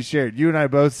victories to be shared. You and I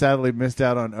both sadly missed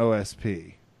out on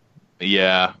OSP.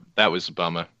 Yeah, that was a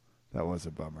bummer. That was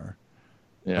a bummer.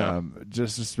 Yeah.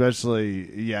 Just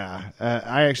especially, yeah.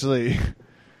 I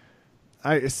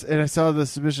saw the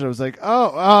submission. I was like,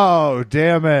 oh,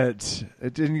 damn it.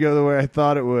 It didn't go the way I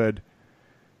thought it would.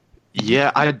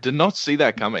 Yeah, I did not see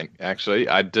that coming, actually.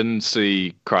 I didn't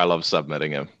see Krylov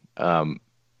submitting him. On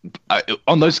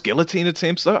those guillotine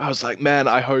attempts, though, I was like, man,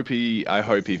 I hope he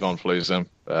Von Flues him.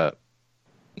 But,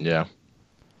 yeah.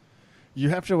 You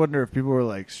have to wonder if people were,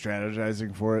 like,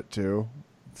 strategizing for it, too.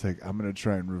 It's like, I'm going to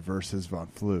try and reverse his Von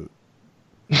Flute.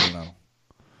 I don't know.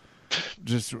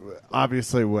 Just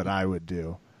obviously what I would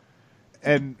do.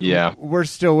 And yeah, we're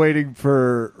still waiting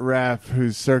for Raph,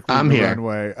 who's circling the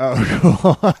runway. Oh,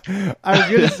 cool. I was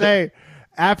going to say,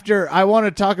 I want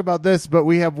to talk about this, but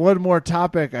we have one more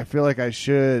topic I feel like I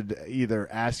should either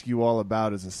ask you all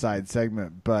about as a side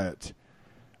segment, but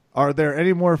are there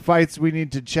any more fights we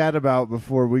need to chat about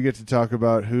before we get to talk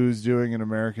about who's doing an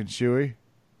American Shoey?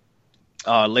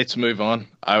 Let's move on.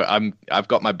 I've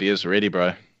got my beers ready,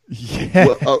 bro.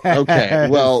 Yes. Well, okay.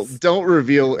 Well, don't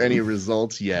reveal any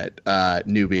results yet,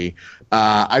 newbie.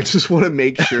 I just want to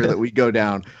make sure that we go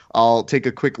down. I'll take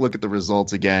a quick look at the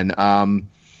results again. Roundtree,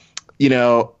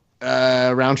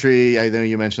 I know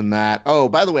you mentioned that. Oh,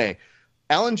 by the way,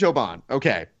 Alan Jouban.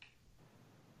 Okay.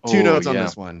 2 notes on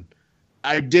this one.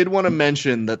 I did want to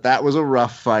mention that was a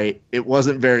rough fight. It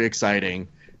wasn't very exciting.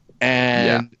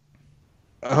 And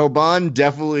Jouban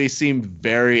definitely seemed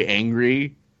very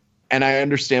angry. And I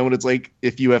understand what it's like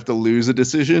if you have to lose a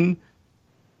decision.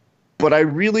 But I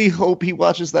really hope he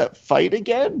watches that fight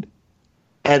again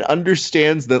and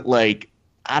understands that, like,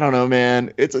 I don't know,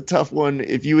 man, it's a tough one.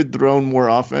 If you had thrown more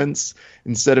offense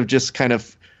instead of just kind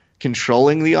of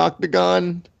controlling the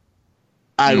octagon,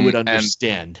 I would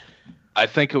understand. I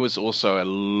think it was also a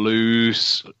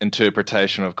loose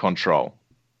interpretation of Control.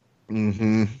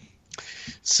 Mm-hmm.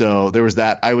 So there was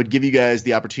that. I would give you guys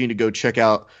the opportunity to go check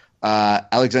out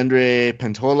Alexandre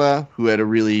Pantoja, who had a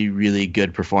really, really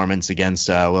good performance against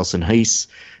Wilson Reis.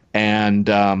 And,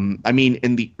 I mean,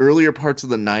 in the earlier parts of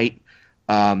the night,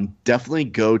 definitely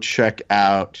go check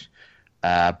out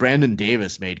Brandon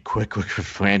Davis made quick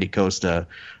for Andy Costa.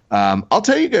 I'll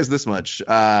tell you guys this much.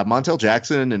 Montel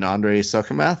Jackson and Andre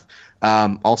Sokomath,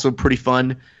 also pretty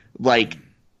fun. Like,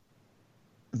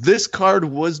 this card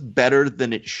was better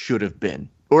than it should have been.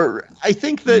 Or I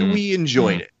think that we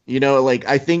enjoyed it. You know, like,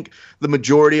 I think the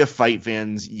majority of fight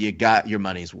fans, you got your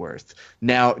money's worth.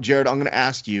 Now, Jared, I'm going to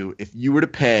ask you, if you were to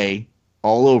pay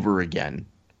all over again,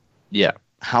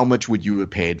 how much would you have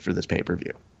paid for this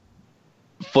pay-per-view?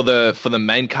 For the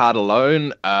main card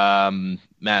alone,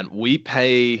 man, we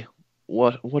pay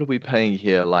what are we paying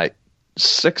here? Like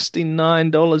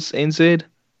 $69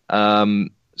 NZ.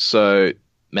 So,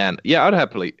 man, yeah, I'd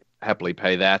happily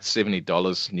pay that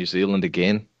 $70 New Zealand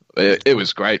again. It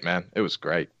was great, man. It was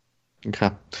great.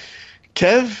 Okay,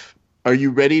 Kev, are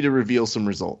you ready to reveal some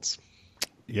results?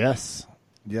 Yes,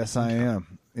 I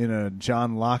am, in a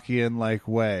John Lockean like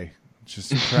way.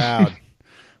 Just proud.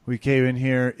 We came in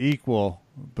here equal,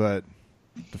 but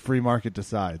the free market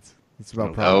decides. It's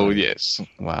about pride. Oh, yes.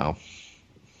 Wow.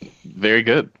 Very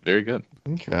good. Very good.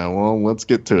 Okay, well, let's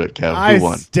get to it, Kev. I Who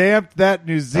won? stamped that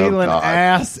New Zealand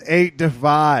ass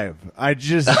 8-5. I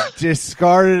just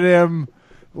discarded him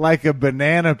like a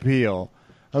banana peel.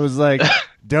 I was like,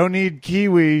 don't need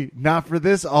kiwi, not for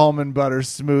this almond butter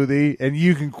smoothie, and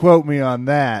you can quote me on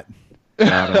that.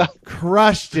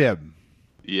 Crushed him.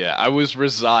 Yeah, I was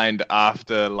resigned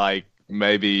after like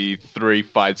maybe 3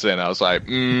 fights in. I was like,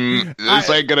 this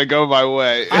ain't gonna go my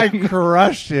way. I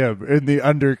crushed him in the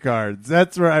undercards.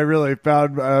 That's where I really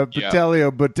found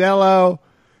Botelho Botelho,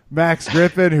 Max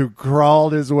Griffin, who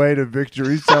crawled his way to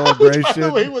victory celebration. Which, by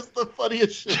the way, was the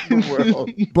funniest shit in the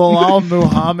world. Bilal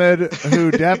Muhammad,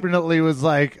 who definitely was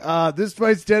like, this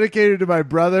fight's dedicated to my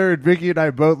brother. And Vicky and I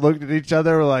both looked at each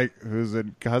other, were like, who's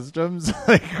in customs?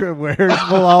 Like, where's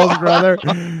Bilal's brother?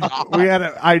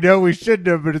 I know we shouldn't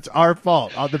have, but it's our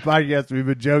fault. On the podcast, we've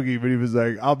been joking, but he was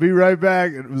like, I'll be right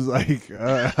back. And it was like,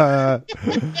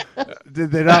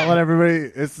 did they not let everybody?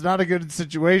 It's not a good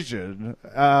situation.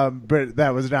 But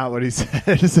that was not what he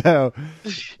said. So,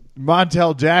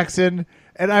 Montel Jackson.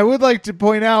 And I would like to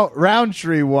point out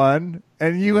Roundtree won,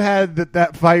 and you had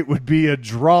that fight would be a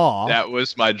draw. That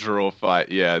was my draw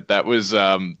fight. Yeah, that was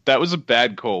a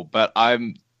bad call, but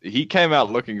he came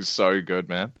out looking so good,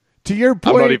 man. To your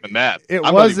point, I'm not even mad. It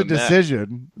was a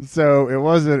decision, so it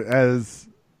wasn't as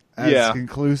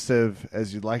conclusive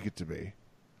as you'd like it to be.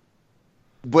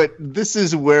 But this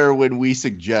is where, when we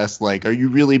suggest, like, are you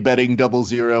really betting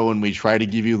 0-0, and we try to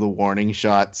give you the warning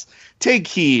shots, take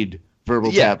heed,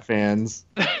 Verbal Tap fans.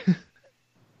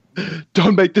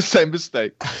 Don't make the same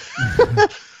mistake.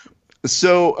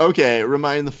 So, okay,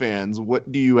 remind the fans,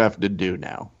 what do you have to do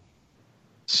now?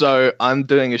 So I'm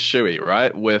doing a shoey,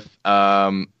 right, with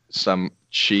some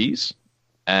cheese,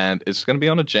 and it's going to be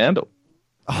on a jandal.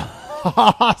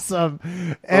 Awesome.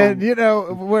 And,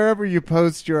 wherever you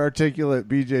post your articulate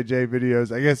BJJ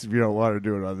videos, I guess if you don't want to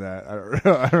do it on that, I don't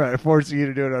know. I'm not forcing you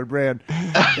to do it on brand.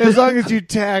 As long as you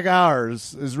tag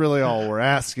ours is really all we're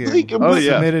asking.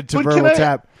 Submit it to Verbal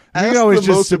Tap. You can always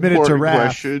just submit it to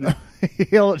Raph.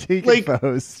 He can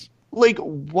post. Like,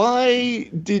 why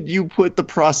did you put the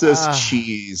processed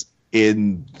cheese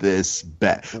in this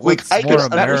bet? Like, that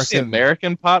was the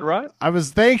American pot, right?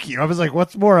 Thank you. I was like,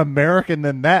 what's more American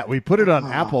than that? We put it on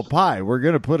apple pie. We're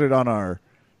going to put it on our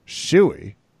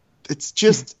shoey. It's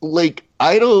just, like,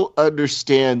 I don't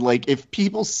understand. Like, if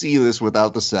people see this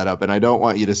without the setup, and I don't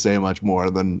want you to say much more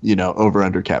than, over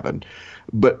under Kevin,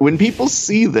 but when people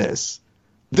see this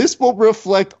will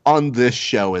reflect on this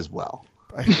show as well.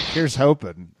 Here's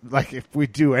hoping. Like, if we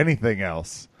do anything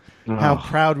else, how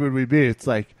proud would we be? It's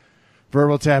like,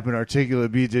 Verbal Tap and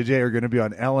Articulate BJJ are going to be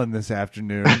on Ellen this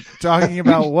afternoon talking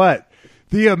about what?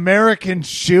 The American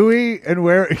shoey and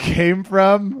where it came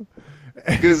from?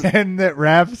 And that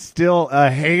Rap's still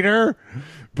a hater?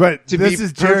 But this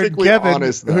is Jared and Kevin,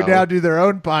 who now do their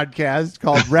own podcast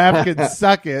called Rap Can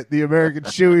Suck It. The American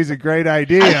shoey's a great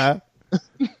idea.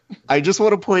 I just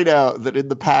want to point out that in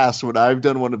the past, when I've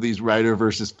done one of these writer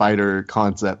versus fighter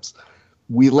concepts,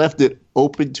 we left it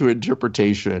open to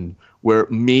interpretation, where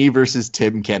me versus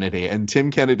Tim Kennedy, and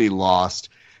Tim Kennedy lost,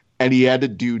 and he had to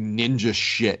do ninja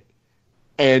shit.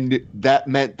 And that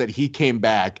meant that he came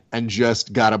back and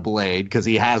just got a blade, because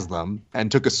he has them,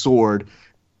 and took a sword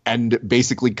and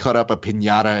basically cut up a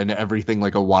piñata and everything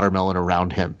like a watermelon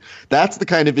around him. That's the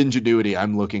kind of ingenuity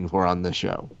I'm looking for on this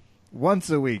show. Once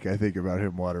a week, I think about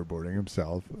him waterboarding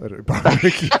himself at a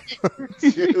barbecue.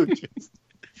 Dude,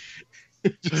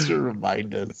 just to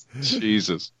remind us.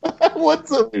 Jesus.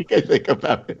 Once a week, I think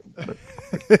about it.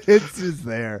 It's just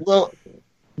there. Well,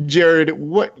 Jared,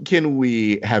 what can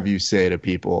we have you say to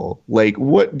people? Like,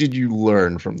 what did you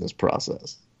learn from this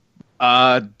process?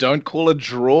 Don't call a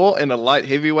draw in a light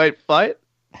heavyweight fight.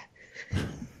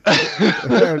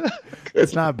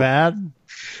 It's not bad.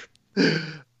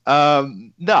 No,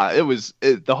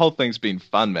 the whole thing's been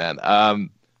fun, man.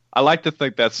 I like to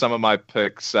think that some of my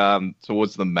picks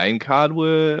towards the main card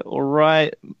were all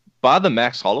right. By the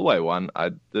Max Holloway one,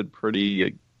 I did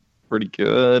pretty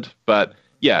good. But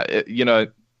yeah,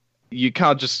 you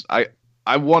can't just.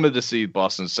 I wanted to see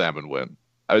Boston Salmon win,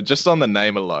 just on the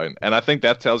name alone, and I think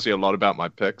that tells you a lot about my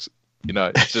picks.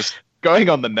 It's just going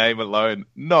on the name alone,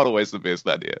 not always the best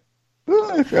idea.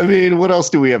 I mean, what else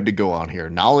do we have to go on here?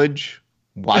 Knowledge,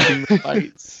 watching the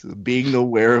fights, being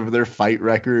aware of their fight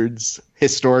records,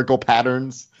 historical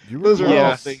patterns. Those are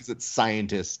all things that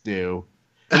scientists do.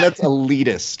 And that's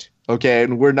elitist, okay?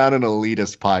 And we're not an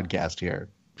elitist podcast here.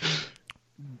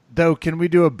 Though, can we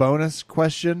do a bonus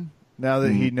question now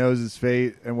that he knows his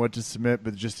fate and what to submit,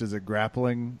 but just as a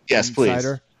grappling insider?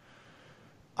 Please.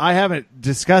 I haven't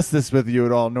discussed this with you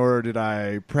at all, nor did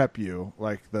I prep you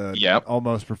like the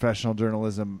almost professional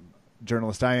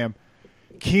journalist I am.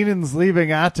 Keenan's leaving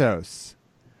Atos.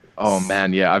 Oh,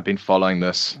 man, yeah, I've been following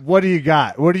this. What do you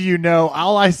got? What do you know?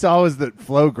 All I saw was that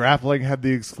Flow Grappling had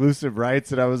the exclusive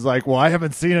rights, and I was like, well, I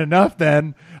haven't seen enough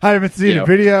then. I haven't seen a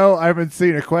video. I haven't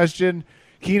seen a question.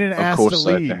 Keenan asked to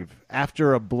leave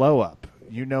after a blow-up.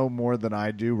 You know more than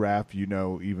I do, Raph. You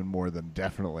know even more than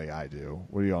definitely I do.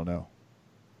 What do y'all know?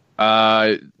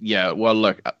 Yeah, well,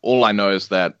 look, all I know is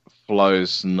that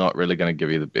Flow's not really going to give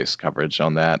you the best coverage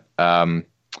on that. I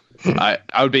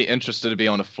would be interested to be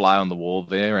on a fly on the wall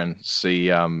there and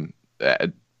see,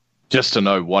 just to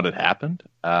know what had happened.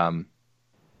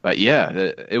 But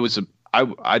yeah, it was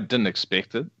I didn't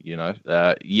expect it,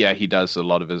 yeah, he does a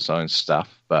lot of his own stuff,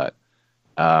 but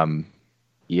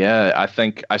yeah, I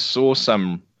think I saw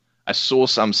some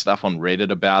stuff on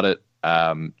Reddit about it,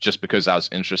 just because I was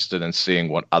interested in seeing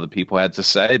what other people had to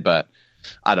say, but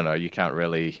I don't know, you can't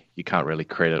really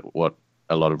credit what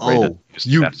a lot of Reddit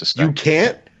have to say. You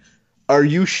can't? Are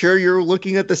you sure you're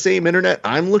looking at the same internet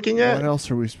I'm looking at? What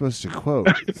else are we supposed to quote?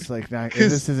 It's like,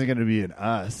 this isn't going to be an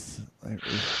us.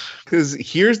 Because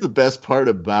here's the best part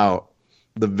about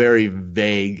the very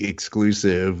vague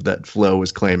exclusive that Flo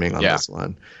was claiming on this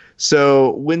one.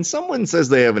 So when someone says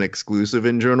they have an exclusive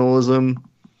in journalism,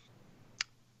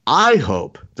 I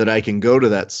hope that I can go to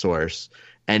that source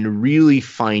and really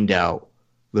find out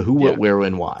the who, what, where,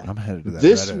 when, why. I'm headed to that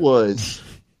This Reddit. was...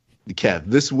 Kev,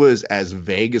 this was as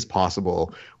vague as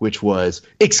possible, which was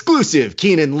exclusive.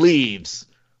 Keenan leaves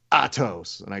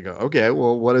Atos. And I go, okay,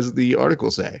 well, what does the article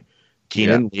say?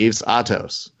 Keenan leaves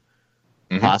Atos.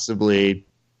 Mm-hmm. Possibly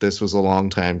this was a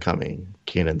long time coming,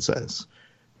 Keenan says.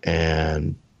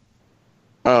 And,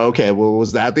 okay, well,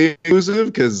 was that the exclusive?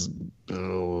 Because,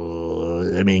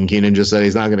 I mean, Keenan just said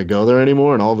he's not going to go there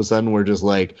anymore. And all of a sudden we're just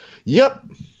like, yep.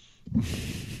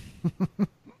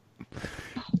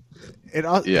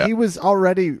 He was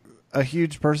already a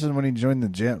huge person when he joined the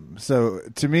gym. So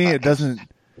to me, it doesn't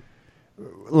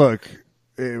look.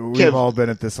 We've all been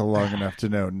at this long enough to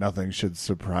know nothing should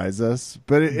surprise us.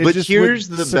 But it just here's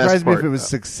would the surprise best me part, if it was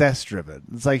success driven.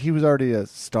 It's like he was already a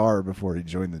star before he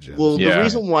joined the gym. Well, the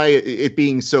reason why it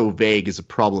being so vague is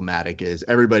problematic is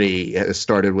everybody has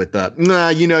started with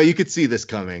you could see this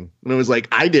coming, and it was like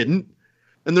I didn't,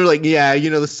 and they're like,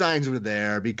 the signs were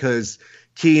there because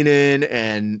Keenan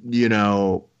and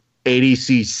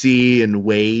ADCC and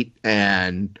Wait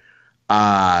and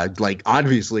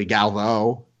obviously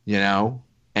Galvo,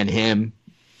 and him.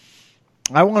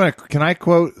 Can I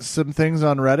quote some things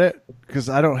on Reddit? Because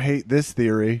I don't hate this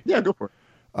theory. Yeah, go for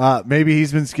it. Maybe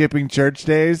he's been skipping church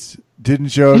days, didn't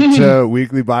show up to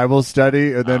weekly Bible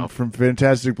study, and then from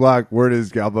Fantastic Block, word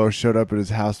is Galvo showed up at his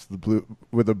house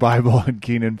with a Bible and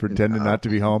Keenan pretended not to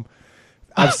be home.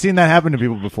 I've seen that happen to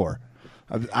people before.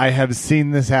 I have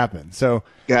seen this happen. So,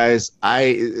 guys,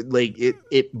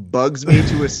 it bugs me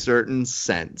to a certain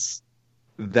sense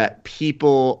that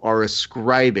people are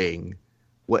ascribing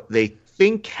what they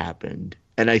think happened,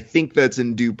 and I think that's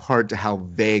in due part to how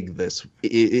vague this.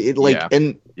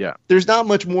 There's not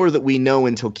much more that we know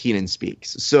until Keenan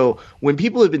speaks. So when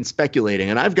people have been speculating,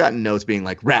 and I've gotten notes being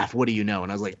like, "Raph, what do you know?"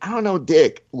 and I was like, "I don't know,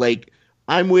 Dick."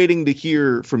 I'm waiting to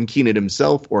hear from Keenan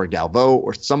himself or Galvo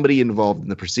or somebody involved in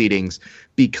the proceedings,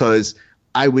 because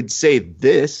I would say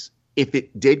this, if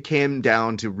it did come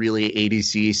down to really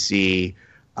ADCC,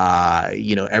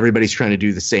 everybody's trying to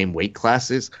do the same weight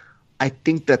classes, I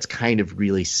think that's kind of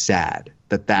really sad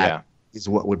that is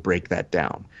what would break that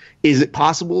down. Is it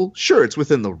possible? Sure, it's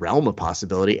within the realm of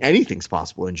possibility. Anything's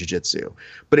possible in jiu-jitsu.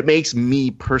 But it makes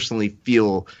me personally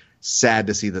feel sad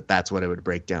to see that that's what it would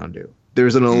break down to.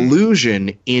 There's an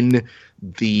allusion in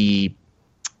the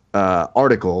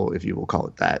article, if you will call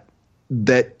it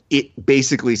that it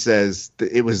basically says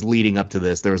that it was leading up to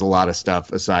this. There was a lot of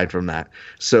stuff aside from that.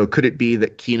 So could it be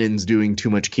that Keenan's doing too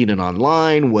much Keenan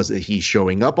online? Was it he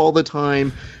showing up all the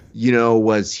time?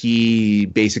 Was he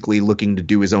basically looking to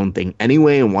do his own thing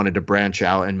anyway and wanted to branch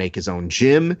out and make his own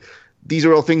gym? These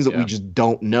are all things that we just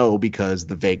don't know because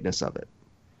the vagueness of it.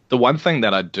 The one thing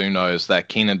that I do know is that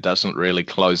Keenan doesn't really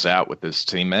close out with his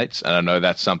teammates. And I know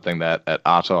that's something that at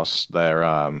Artos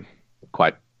they're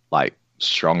quite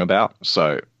strong about.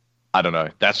 So I don't know.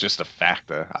 That's just a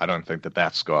factor. I don't think that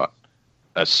that's got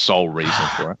a sole reason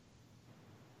for it.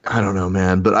 I don't know,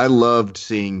 man, but I loved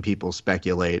seeing people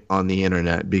speculate on the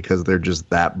internet because they're just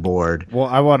that bored. Well,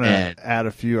 I want to add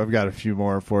a few. I've got a few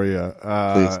more for you.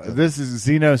 This is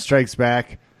Xeno Strikes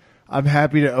Back. I'm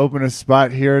happy to open a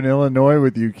spot here in Illinois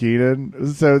with you,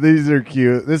 Keenan. So these are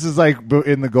cute. This is like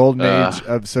in the golden age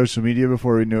of social media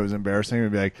before we knew it was embarrassing.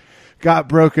 We'd be like, got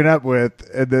broken up with,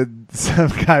 and then some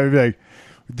guy would be like,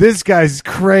 this guy's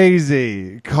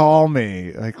crazy. Call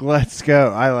me. Like, let's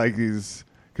go. I like these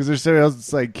because there's somebody else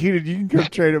that's like, Keenan, you can come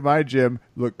train at my gym.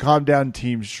 Look, calm down,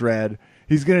 Team Shred.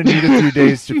 He's going to need a few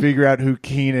days to figure out who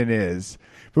Keenan is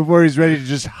before he's ready to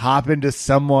just hop into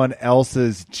someone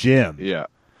else's gym. Yeah.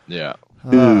 Yeah.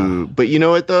 Ooh, but you know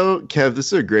what, though, Kev,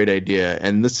 this is a great idea,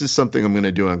 and this is something I'm going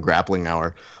to do on Grappling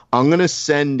Hour. I'm going to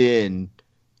send in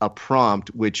a prompt,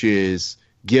 which is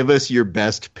give us your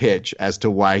best pitch as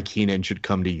to why Keenan should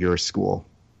come to your school.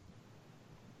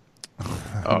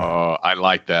 Oh, I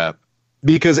like that.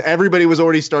 Because everybody was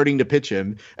already starting to pitch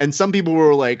him, and some people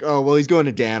were like, oh, well, he's going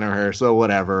to Danaher, so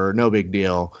whatever, no big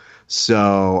deal.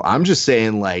 So I'm just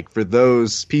saying, for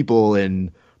those people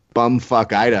in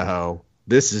bumfuck Idaho,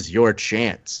 this is your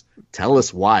chance. Tell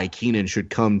us why Keenan should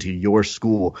come to your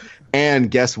school. And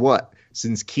guess what?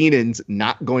 Since Keenan's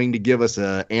not going to give us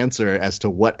an answer as to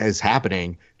what is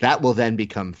happening, that will then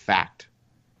become fact.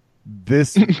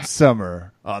 This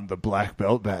summer on the Black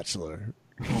Belt Bachelor,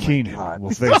 Keenan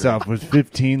will face off with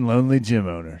 15 lonely gym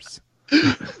owners.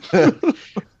 Kev,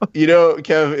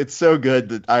 it's so good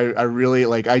that I really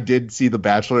I did see The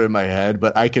Bachelor in my head,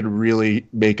 but I could really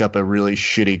make up a really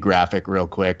shitty graphic real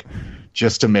quick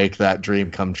just to make that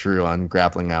dream come true on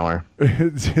Grappling Hour. You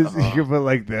can put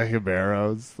the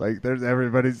Hibaros. There's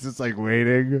everybody's just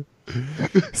waiting.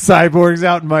 Cyborg's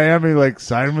out in Miami,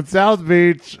 sign with South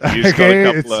Beach. You've got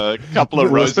a couple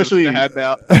of roses especially to hand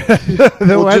out.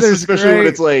 The weather's especially great. when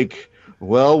it's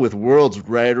with Worlds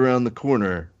right around the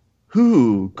corner,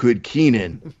 who could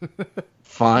Keenan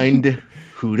find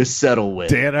who to settle with?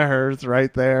 Danaher's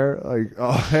right there.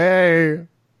 Oh, hey.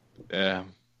 Yeah.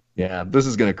 Yeah, this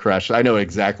is going to crush. I know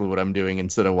exactly what I'm doing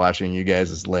instead of watching you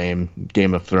guys' lame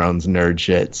Game of Thrones nerd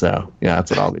shit. So, yeah, that's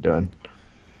what I'll be doing.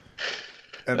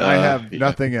 And I have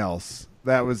nothing else.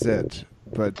 That was it.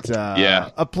 But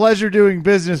a pleasure doing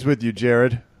business with you,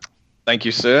 Jared. Thank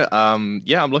you, sir. I'm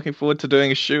looking forward to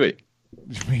doing a shoey.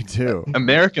 Me too.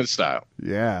 American style.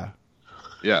 Yeah.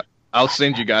 Yeah. I'll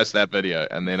send you guys that video,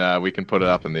 and then we can put it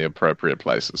up in the appropriate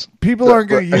places. People aren't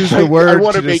going to use the word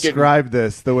to describe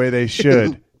this the way they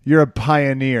should. You're a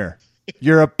pioneer.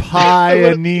 You're a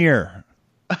pioneer.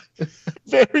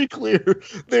 Very clear.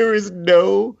 There is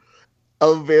no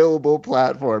available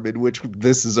platform in which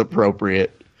this is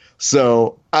appropriate.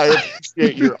 So I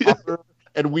appreciate your offer,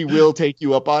 and we will take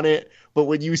you up on it. But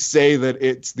when you say that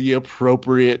it's the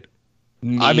appropriate...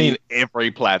 I mean, every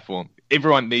platform.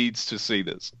 Everyone needs to see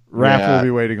this. Raph will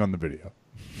be waiting on the video.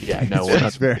 Yeah, no, we're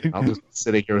not. I'm just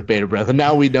sitting here with bated breath, and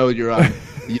now we know you're on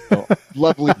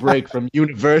lovely break from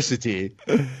university.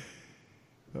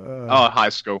 High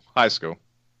school.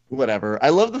 Whatever. I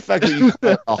love the fact that you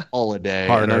call it a holiday.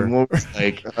 Harder. And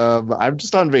I'm I'm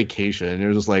just on vacation. And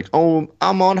you're just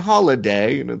I'm on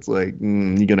holiday. And it's you're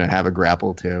going to have a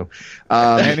grapple too.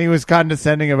 And he was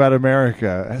condescending about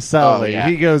America. Subtly. Yeah.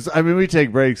 He goes, we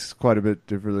take breaks quite a bit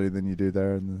differently than you do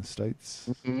there in the States.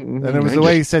 Mm-hmm. And it was the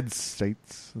way he said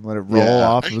States and let it roll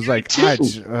off. It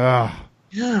was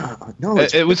yeah. No,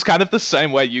 it was kind of the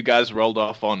same way you guys rolled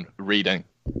off on reading.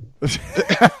 I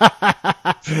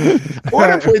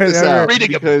want to point this out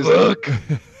Reading a book.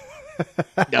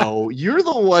 No, you're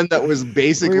the one that was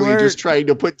basically We were- just trying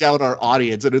to put down our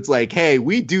audience, and it's like, hey,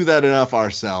 we do that enough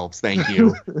ourselves. Thank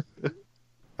you.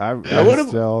 I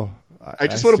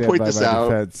just wanna stand point by this my out.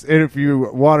 defense. And if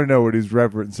you want to know what he's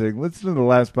referencing, listen to the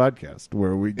last podcast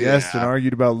where we guessed and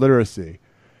argued about literacy.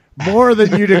 More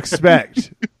than you'd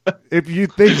expect. If you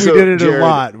think we did it Jared, a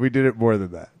lot, we did it more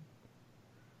than that.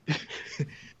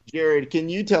 Jared, can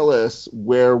you tell us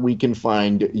where we can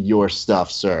find your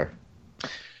stuff, sir?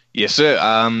 Yes,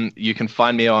 sir. You can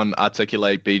find me on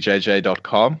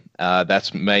articulatebjj.com.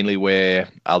 That's mainly where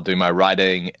I'll do my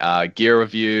writing, gear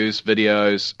reviews,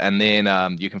 videos, and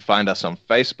then you can find us on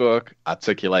Facebook,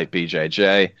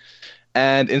 ArticulateBJJ,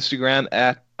 and Instagram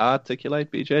at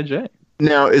ArticulateBJJ.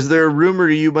 Now, is there a rumor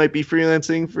you might be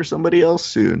freelancing for somebody else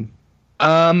soon?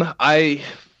 I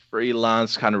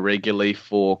freelance kind of regularly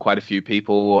for quite a few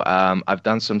people. I've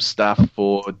done some stuff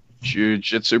for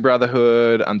Jiu-Jitsu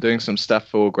Brotherhood. I'm doing some stuff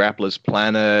for Grappler's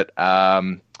Planet.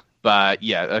 But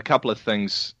yeah, a couple of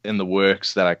things in the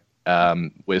works that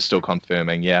we're still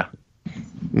confirming. Yeah.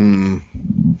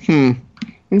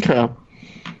 Okay.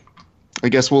 I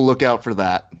guess we'll look out for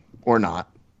that or not.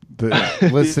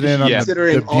 Listen in on Yeah. the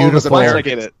Considering all of us beautiful.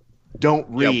 Americans don't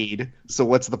read, so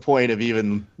what's the point of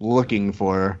even looking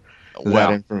for that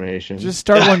Well, information? Just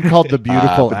start one called the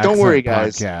Beautiful but Accent don't worry,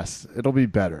 guys. Podcast. It'll be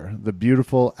better. The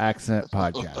Beautiful Accent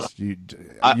Podcast. You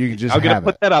can just I'm gonna have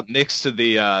put it. that up next to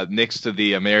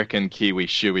the American Kiwi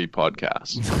Shui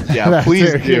podcast. Yeah, That's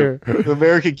please it do. here. The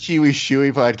American Kiwi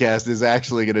Shui podcast is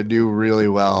actually going to do really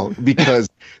well because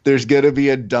there's going to be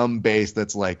a dumb bass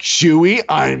that's like, Shui,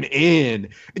 I'm in.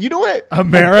 And you know what?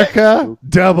 America,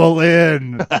 double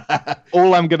in.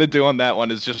 All I'm gonna do on that one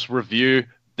is just review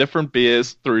different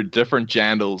beers through different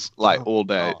jandals all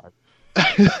day. God.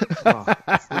 Oh,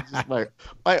 it's just my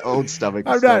own stomach.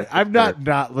 is starting to I'm hurt.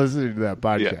 not listening to that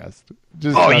podcast.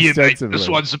 Just Oh yeah, mate. ostensibly. This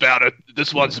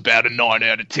one's about a 9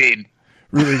 out of 10.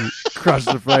 Really crush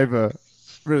the flavor.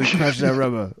 Really crush that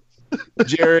rubber.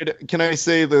 Jared, can I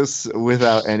say this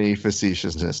without any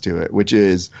facetiousness to it, which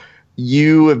is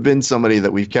you have been somebody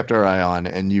that we've kept our eye on,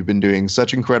 and you've been doing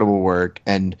such incredible work.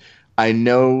 And I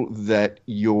know that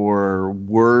your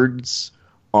words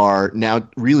are now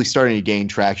really starting to gain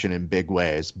traction in big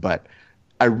ways, but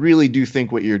I really do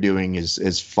think what you're doing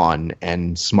is fun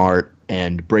and smart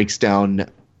and breaks down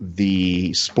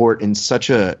the sport in such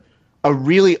a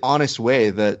really honest way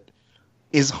that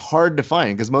is hard to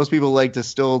find, because most people like to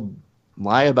still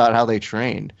lie about how they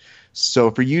trained.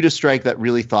 So for you to strike that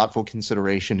really thoughtful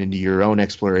consideration into your own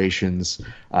explorations,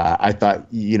 I thought,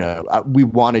 we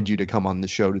wanted you to come on the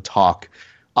show to talk,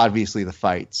 obviously, the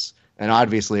fights. And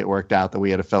obviously it worked out that we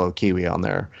had a fellow Kiwi on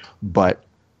there. But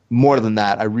more than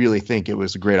that, I really think it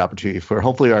was a great opportunity for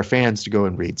hopefully our fans to go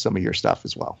and read some of your stuff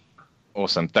as well.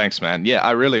 Awesome. Thanks, man. Yeah,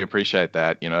 I really appreciate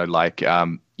that. We're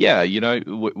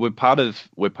part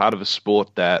of a sport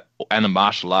and a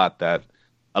martial art that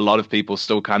a lot of people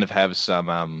still kind of have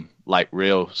some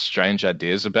real strange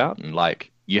ideas about, and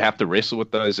you have to wrestle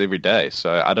with those every day.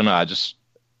 So I don't know. I just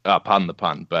pardon the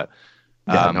pun, but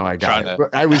I got it.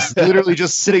 I was literally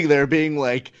just sitting there being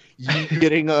like, you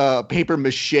getting a paper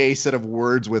mache set of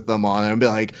words with them on it and be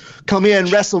like, come here and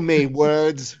wrestle me,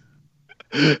 words.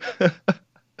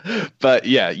 But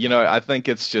yeah, I think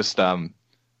it's just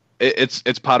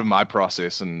it's part of my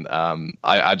process, and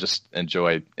I just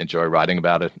enjoy writing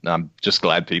about it. And I'm just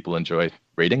glad people enjoy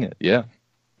reading it. Yeah,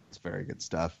 it's very good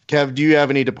stuff. Kev, do you have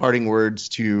any departing words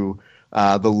to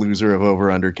the loser of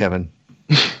Over Under, Kevin?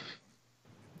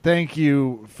 Thank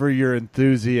you for your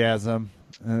enthusiasm,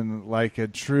 and like a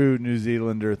true New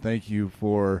Zealander, thank you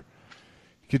for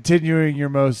continuing your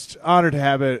most honored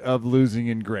habit of losing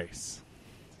in grace.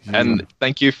 And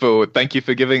thank you for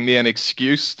giving me an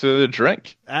excuse to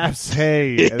drink.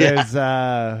 Hey, there's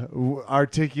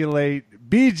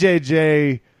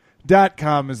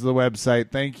articulatebjj.com is the website.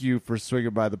 Thank you for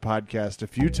swinging by the podcast a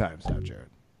few times now, Jared.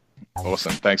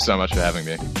 Awesome. Thanks so much for having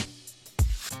me.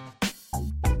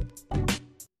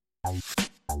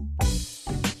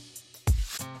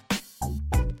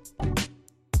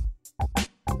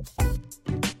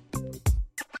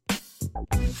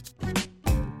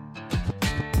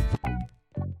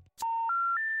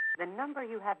 The number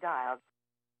you have dialed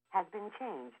has been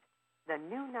changed. The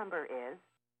new number is...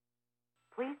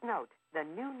 Please note, the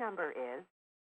new number is